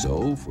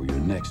 So for your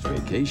next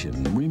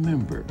vacation,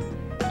 remember,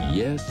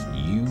 yes,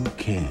 you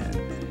can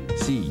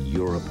see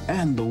Europe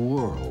and the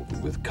world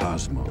with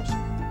Cosmos.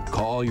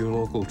 Call your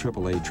local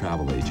AAA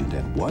travel agent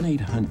at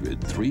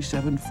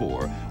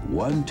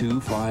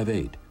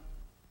 1-800-374-1258.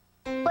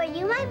 Were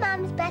you my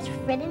mom's best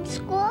friend in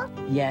school?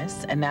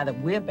 Yes, and now that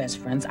we're best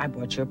friends, I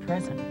brought you a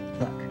present.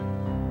 Look.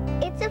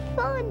 It's a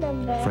phone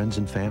number. Friends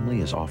and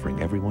Family is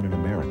offering everyone in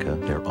America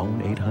their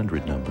own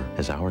 800 number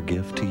as our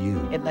gift to you.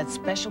 It lets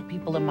special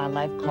people in my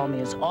life call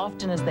me as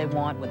often as they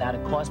want without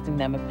it costing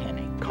them a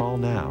penny. Call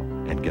now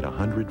and get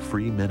 100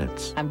 free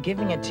minutes. I'm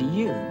giving it to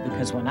you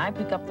because when I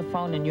pick up the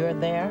phone and you're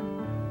there,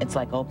 it's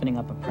like opening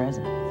up a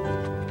present.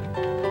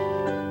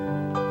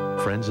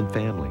 Friends and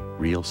Family.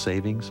 Real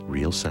savings,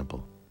 real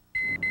simple.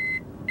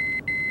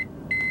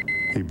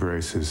 He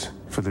braces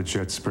for the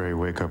jet spray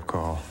wake-up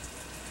call.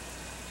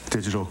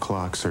 Digital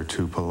clocks are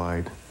too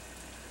polite.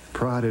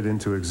 Prodded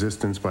into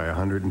existence by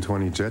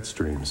 120 jet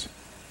streams.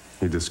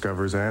 he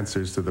discovers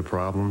answers to the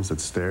problems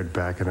that stared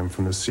back at him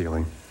from the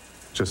ceiling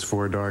just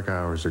 4 dark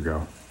hours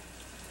ago.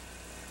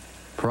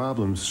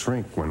 Problems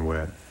shrink when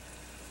wet,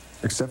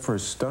 except for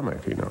his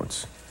stomach, he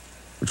notes,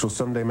 which will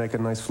someday make a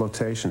nice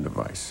flotation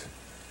device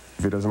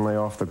if he doesn't lay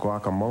off the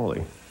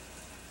guacamole.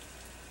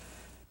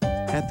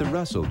 At the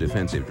Russell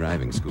Defensive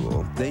Driving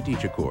School, they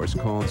teach a course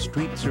called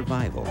Street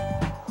Survival.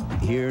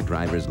 Here,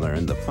 drivers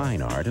learn the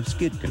fine art of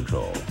skid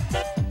control,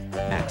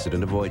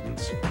 accident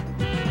avoidance,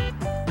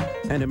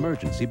 and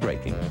emergency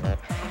braking.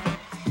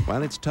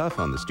 While it's tough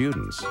on the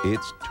students,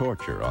 it's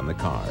torture on the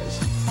cars.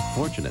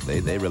 Fortunately,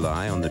 they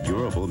rely on the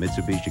durable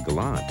Mitsubishi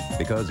Galant,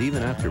 because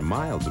even after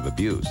miles of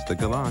abuse, the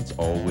Galant's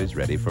always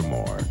ready for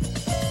more.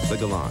 The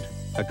Galant,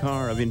 a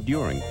car of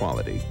enduring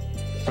quality.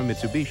 From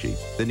Mitsubishi,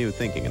 the new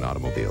thinking in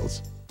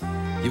automobiles.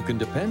 You can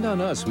depend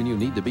on us when you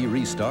need to be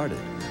restarted.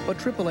 But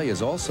AAA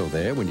is also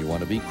there when you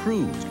want to be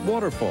cruised,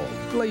 waterfalled,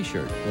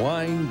 glaciered,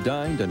 wined,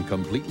 dined, and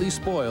completely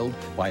spoiled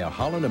by a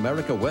Holland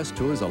America West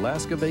Tours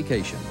Alaska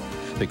vacation.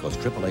 Because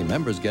AAA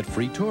members get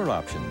free tour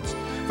options.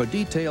 For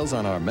details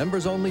on our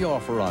members-only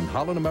offer on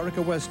Holland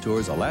America West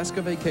Tours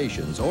Alaska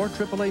vacations or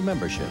AAA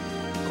membership,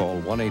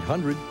 call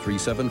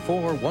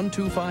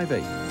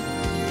 1-800-374-1258.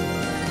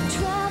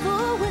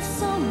 Travel with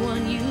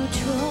someone you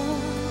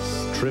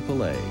trust.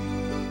 AAA.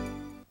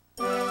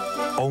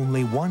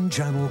 Only one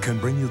channel can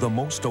bring you the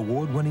most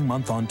award-winning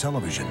month on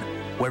television,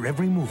 where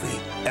every movie,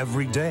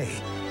 every day,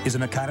 is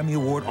an Academy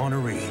Award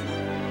honoree.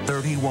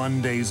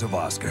 31 days of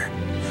Oscar.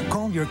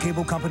 Call your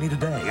cable company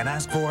today and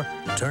ask for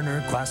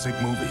Turner Classic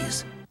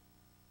Movies.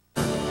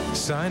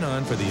 Sign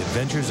on for the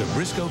Adventures of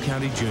Briscoe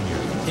County Jr.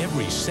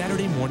 every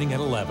Saturday morning at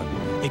 11,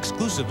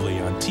 exclusively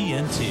on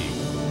TNT.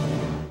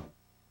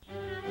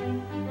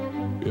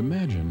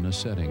 Imagine a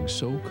setting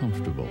so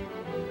comfortable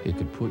it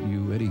could put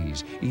you at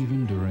ease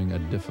even during a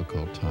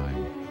difficult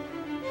time.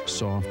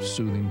 Soft,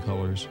 soothing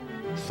colors,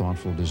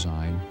 thoughtful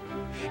design,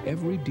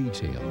 every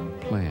detail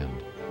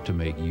planned to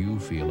make you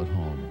feel at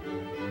home.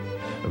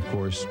 Of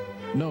course,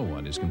 no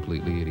one is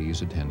completely at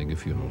ease attending a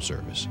funeral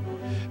service,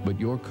 but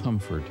your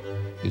comfort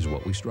is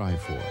what we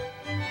strive for.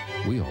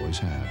 We always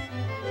have.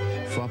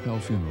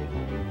 Foppel Funeral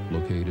Home,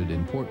 located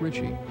in Port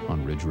Richey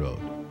on Ridge Road.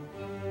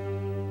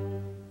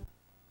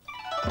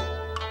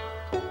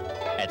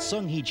 At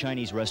Sung Hee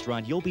Chinese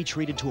Restaurant, you'll be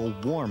treated to a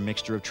warm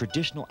mixture of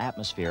traditional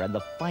atmosphere and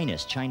the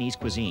finest Chinese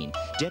cuisine,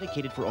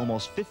 dedicated for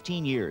almost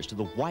 15 years to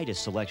the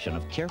widest selection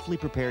of carefully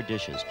prepared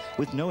dishes,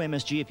 with no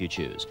MSG if you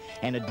choose,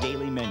 and a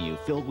daily menu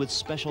filled with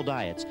special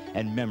diets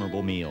and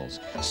memorable meals.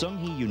 Sung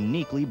Hee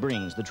uniquely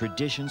brings the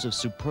traditions of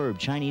superb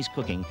Chinese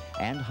cooking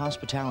and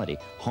hospitality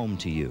home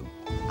to you.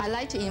 I'd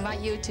like to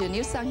invite you to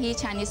New Sung Hee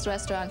Chinese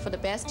Restaurant for the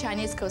best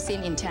Chinese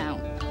cuisine in town.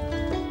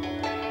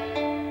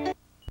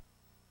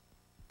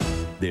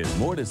 There's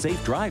more to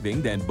safe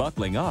driving than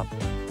buckling up.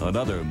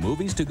 Another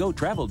Movies to Go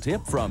travel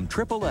tip from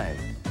AAA.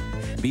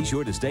 Be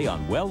sure to stay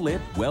on well-lit,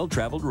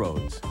 well-traveled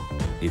roads.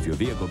 If your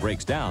vehicle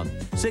breaks down,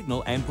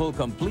 signal and pull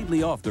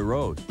completely off the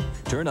road.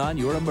 Turn on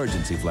your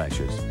emergency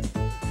flashes.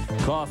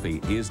 Coffee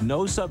is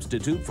no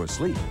substitute for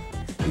sleep.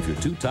 If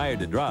you're too tired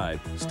to drive,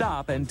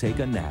 stop and take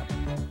a nap.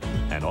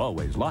 And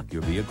always lock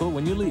your vehicle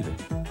when you leave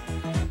it.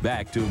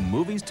 Back to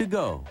Movies to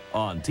Go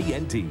on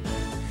TNT.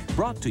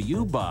 Brought to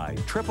you by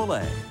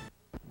AAA.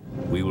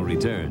 We will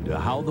return to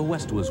How the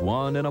West Was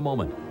Won in a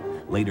moment.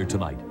 Later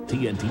tonight,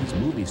 TNT's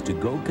Movies to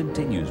Go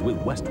continues with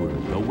Westward,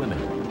 the Women.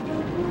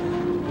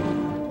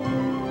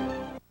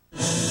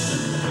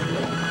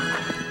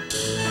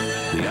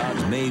 The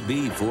odds may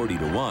be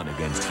 40-1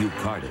 against Hugh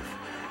Cardiff.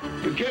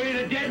 You carry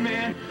the dead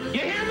man. You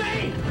hear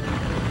me?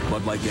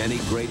 But like any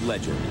great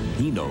legend,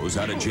 he knows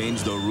how to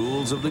change the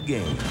rules of the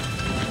game.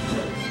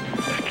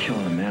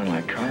 Killing a man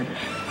like Cardiff.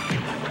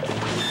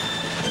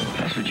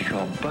 That's what you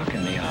call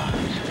bucking the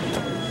odds.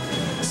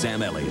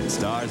 Sam Elliott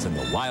stars in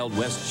the Wild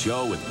West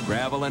show with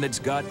gravel in its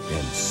gut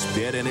and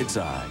spit in its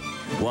eye.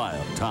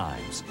 Wild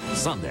Times,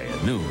 Sunday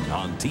at noon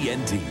on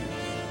TNT.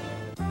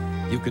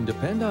 You can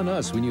depend on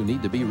us when you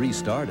need to be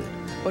restarted.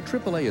 But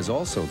AAA is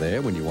also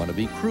there when you want to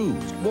be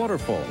cruised,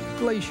 waterfalled,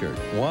 glaciered,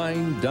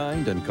 wined,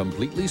 dined, and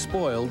completely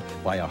spoiled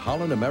by a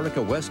Holland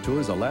America West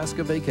Tours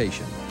Alaska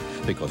vacation.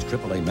 Because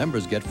AAA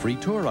members get free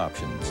tour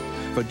options.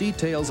 For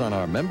details on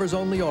our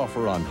members-only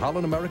offer on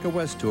Holland America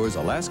West Tours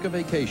Alaska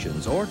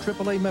vacations or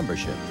AAA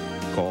membership,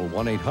 call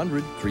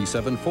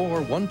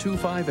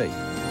 1-800-374-1258.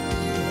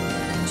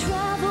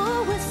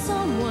 Travel with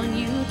someone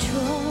you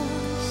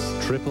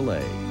trust.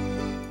 AAA.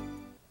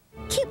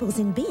 Kibbles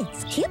and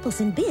bits, kibbles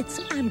and bits.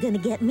 I'm gonna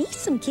get me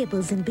some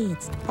kibbles and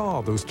bits.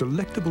 Ah, those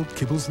delectable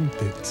kibbles and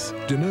bits.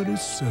 Dinner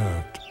is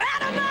served.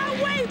 Out of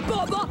my way,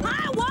 Bubba!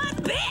 I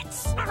want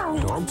bits!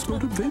 Dogs go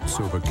to bits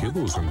over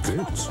kibbles and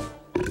bits.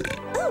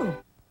 Oh.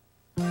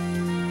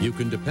 You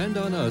can depend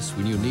on us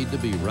when you need to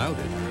be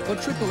routed. But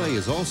AAA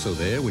is also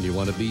there when you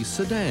want to be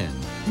sedan,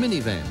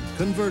 minivan,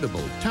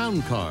 convertible,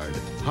 town card,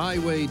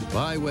 high-weight,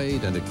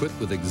 byweight, and equipped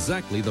with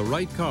exactly the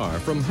right car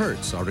from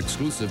Hertz, our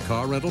exclusive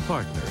car rental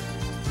partner.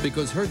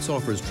 because Hertz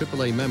offers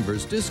AAA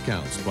members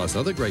discounts plus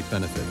other great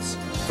benefits.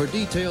 For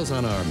details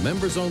on our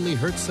members-only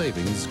Hertz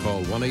savings,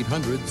 call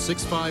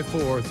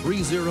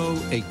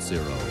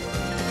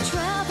 1-800-654-3080.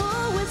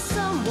 Travel with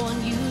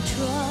someone you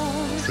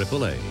trust.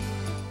 AAA.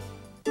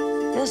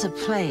 There's a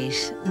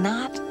place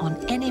not on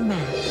any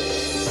map,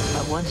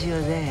 but once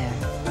you're there,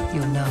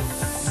 you'll know.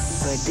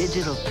 Where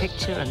digital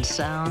picture and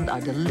sound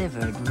are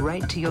delivered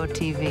right to your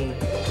TV.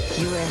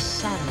 U.S.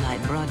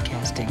 satellite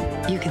broadcasting.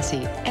 You can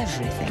see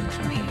everything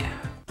from here.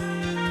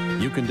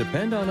 You can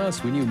depend on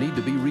us when you need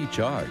to be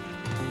recharged.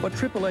 But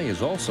AAA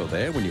is also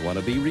there when you want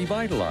to be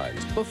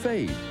revitalized,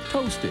 buffeted,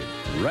 toasted,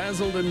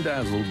 razzled and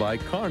dazzled by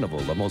Carnival,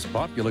 the most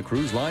popular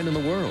cruise line in the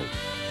world.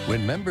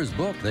 When members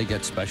book, they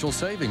get special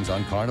savings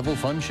on Carnival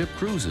Fun Ship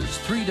cruises.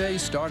 3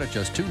 days start at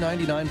just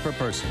 $2.99 per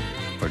person.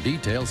 For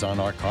details on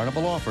our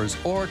Carnival offers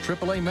or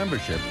AAA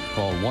membership,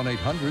 call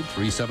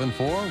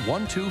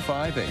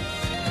 1-800-374-1258.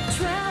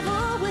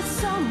 Travel with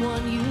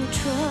someone you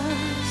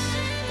trust.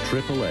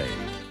 AAA.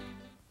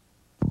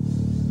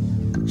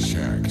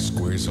 Shaq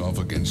squares off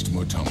against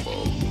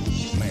Mutombo.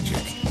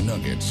 Magic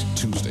Nuggets,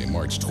 Tuesday,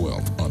 March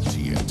 12th on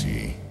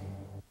TNT.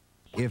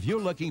 If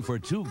you're looking for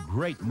two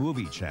great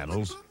movie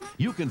channels,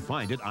 you can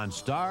find it on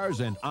Stars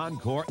and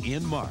Encore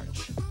in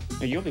March.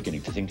 You're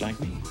beginning to think like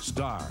me.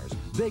 Stars,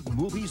 big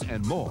movies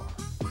and more.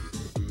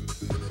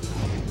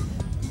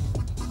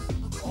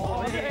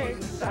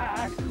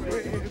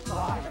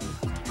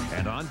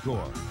 And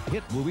Encore,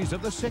 hit movies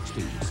of the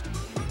 60s,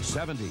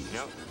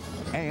 70s,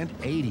 and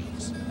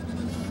 80s.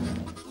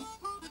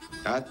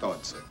 I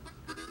thought so.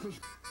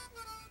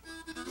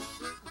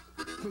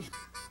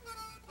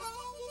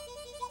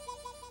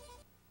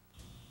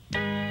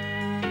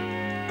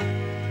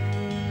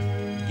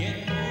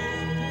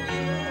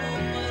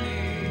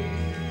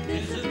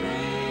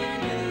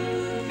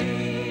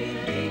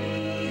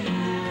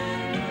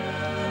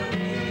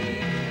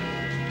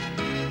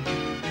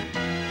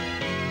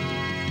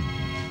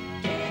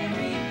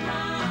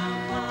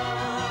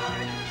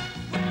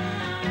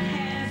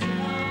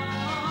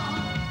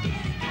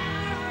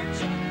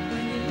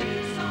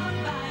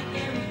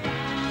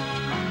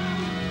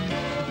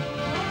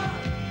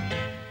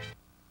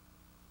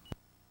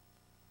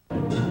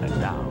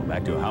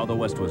 Back to How the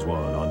West Was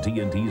Won on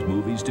TNT's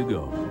Movies to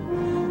Go.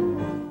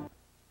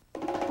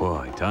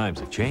 Boy, times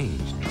have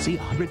changed. See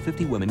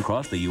 150 women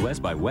cross the U.S.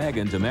 by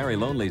wagon to marry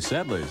lonely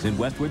settlers in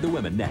Westward the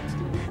Women next.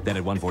 Then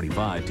at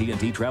 1:45,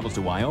 TNT travels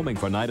to Wyoming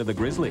for Night of the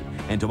Grizzly.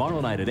 And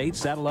tomorrow night at 8,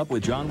 saddle up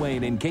with John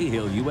Wayne in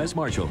Cahill, U.S.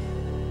 Marshal.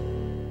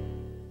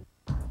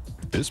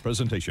 This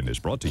presentation is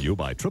brought to you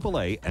by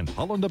AAA and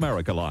Holland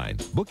America Line.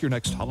 Book your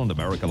next Holland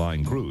America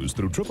Line cruise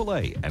through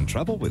AAA and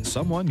travel with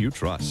someone you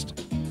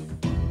trust.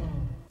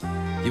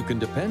 You can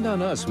depend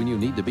on us when you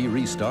need to be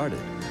restarted.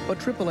 But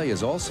AAA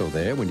is also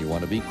there when you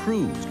want to be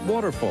cruised,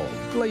 waterfalled,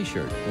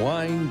 glaciered,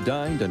 wined,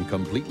 dined, and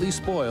completely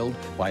spoiled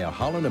by a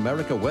Holland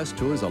America West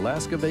Tours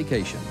Alaska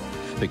vacation.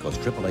 Because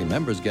AAA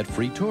members get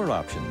free tour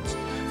options.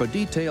 For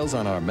details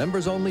on our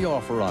members-only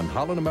offer on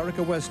Holland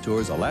America West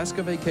Tours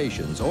Alaska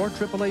vacations or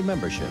AAA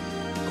membership,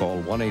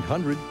 call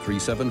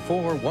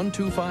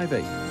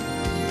 1-800-374-1258.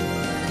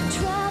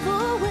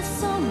 Travel with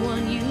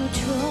someone you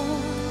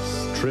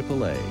trust.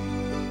 AAA.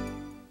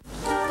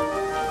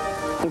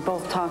 We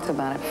both talked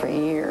about it for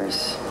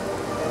years.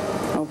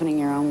 Opening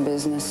your own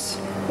business,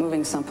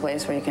 moving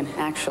someplace where you can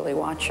actually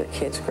watch your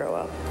kids grow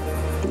up.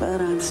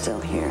 But I'm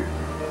still here,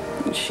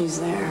 and she's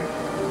there.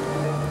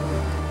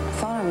 I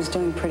thought I was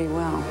doing pretty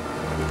well.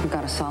 I've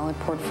got a solid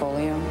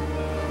portfolio.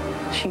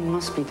 She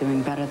must be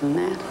doing better than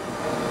that.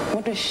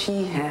 What does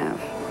she have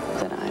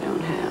that I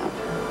don't have?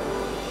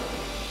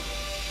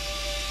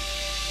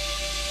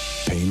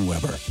 Payne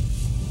Weber.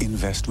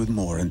 Invest with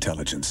more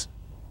intelligence.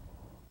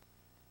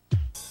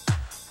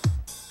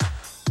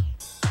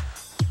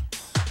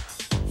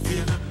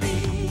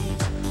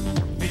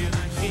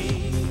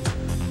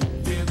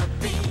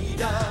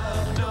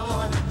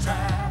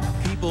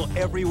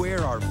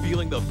 Everywhere are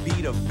feeling the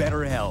beat of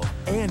better health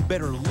and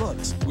better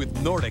looks with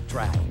Nordic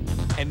Track.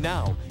 And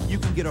now you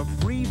can get a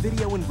free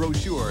video and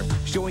brochure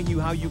showing you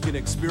how you can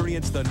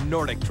experience the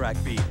Nordic Track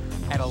beat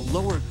at a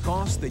lower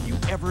cost than you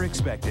ever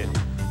expected.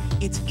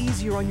 It's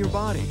easier on your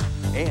body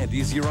and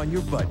easier on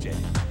your budget.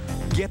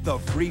 Get the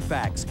free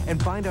facts and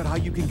find out how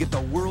you can get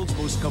the world's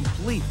most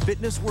complete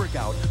fitness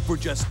workout for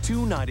just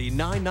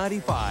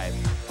 $299.95.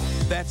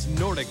 That's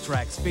Nordic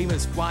Track's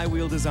famous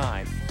flywheel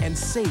design and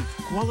safe,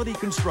 quality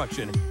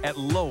construction at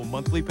low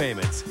monthly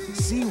payments.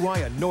 See why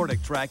a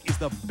Nordic Track is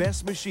the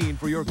best machine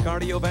for your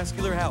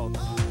cardiovascular health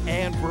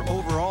and for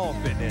overall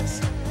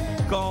fitness.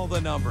 Call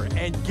the number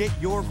and get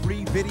your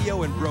free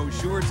video and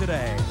brochure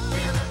today.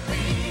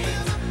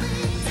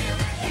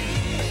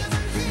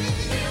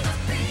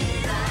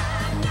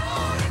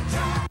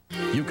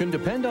 You can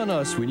depend on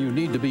us when you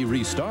need to be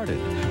restarted,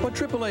 but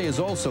AAA is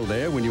also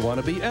there when you want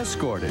to be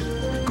escorted,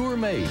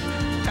 gourmeted,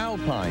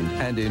 alpined,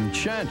 and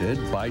enchanted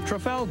by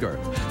Trafalgar,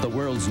 the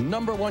world's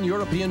 #1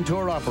 European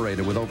tour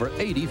operator with over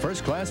 80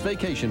 first-class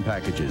vacation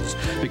packages.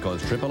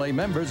 Because AAA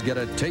members get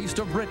a taste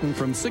of Britain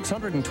from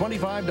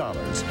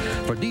 $625.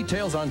 For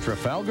details on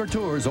Trafalgar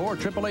tours or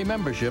AAA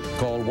membership,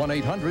 call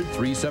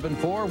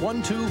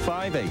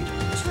 1-800-374-1258.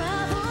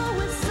 Travel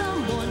with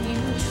someone you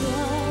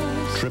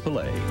trust.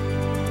 AAA.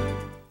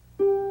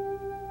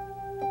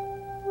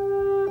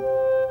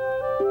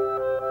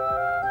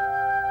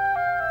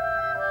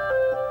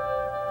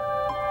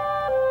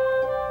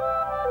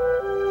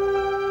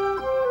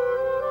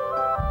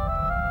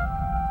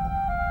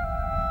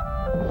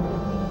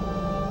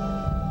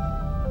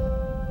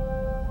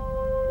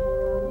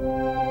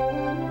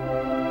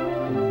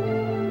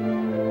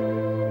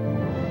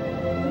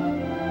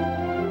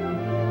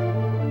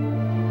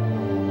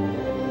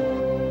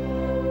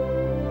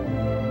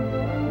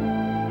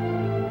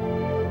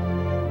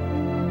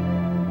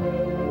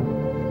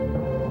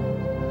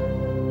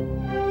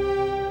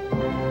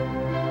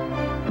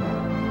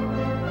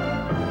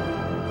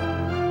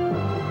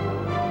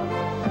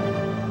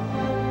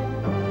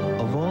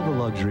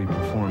 Luxury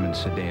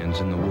performance sedans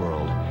in the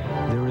world,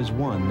 there is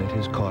one that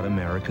has caught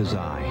America's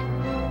eye.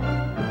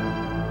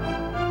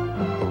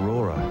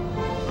 Aurora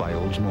by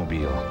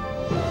Oldsmobile.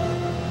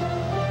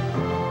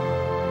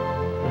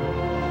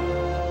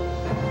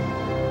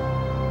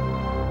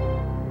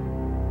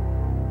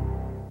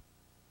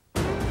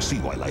 See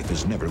why life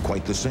is never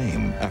quite the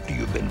same after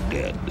you've been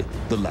dead.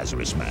 The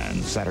Lazarus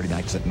Man, Saturday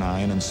nights at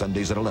 9 and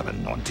Sundays at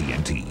 11 on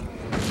TNT.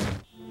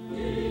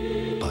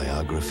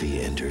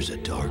 Biography enters a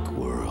dark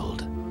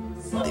world.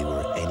 They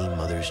were any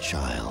mother's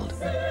child,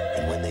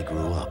 and when they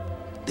grew up,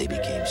 they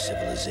became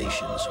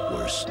civilization's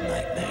worst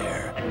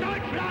nightmare.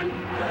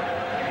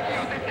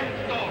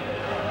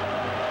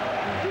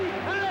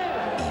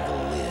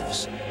 Evil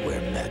lives where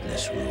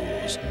madness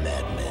rules.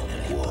 Madmen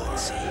at War.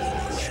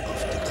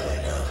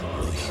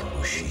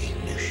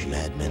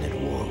 Madmen at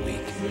War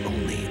Week,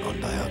 only on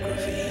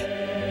Biography.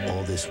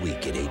 All this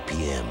week at 8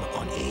 p.m.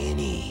 on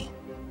A&E.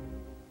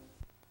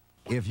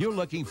 If you're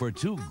looking for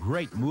 2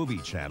 great movie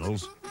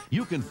channels,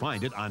 you can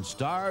find it on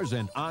Stars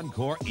and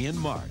Encore in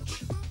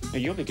March.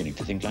 You're beginning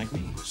to think like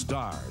me.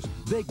 Stars,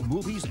 big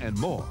movies, and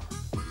more.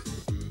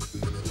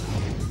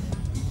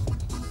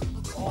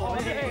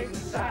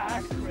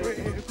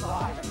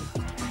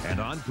 And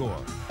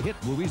Encore, hit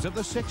movies of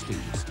the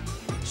 60s,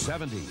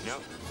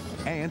 70s,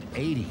 and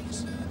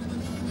 80s.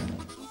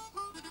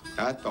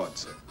 I thought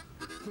so.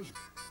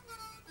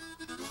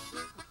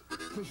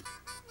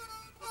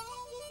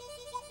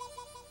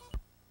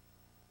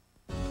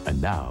 And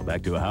now,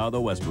 back to How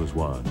the West Was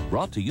Won,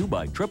 brought to you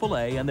by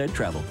AAA and their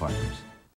travel partners.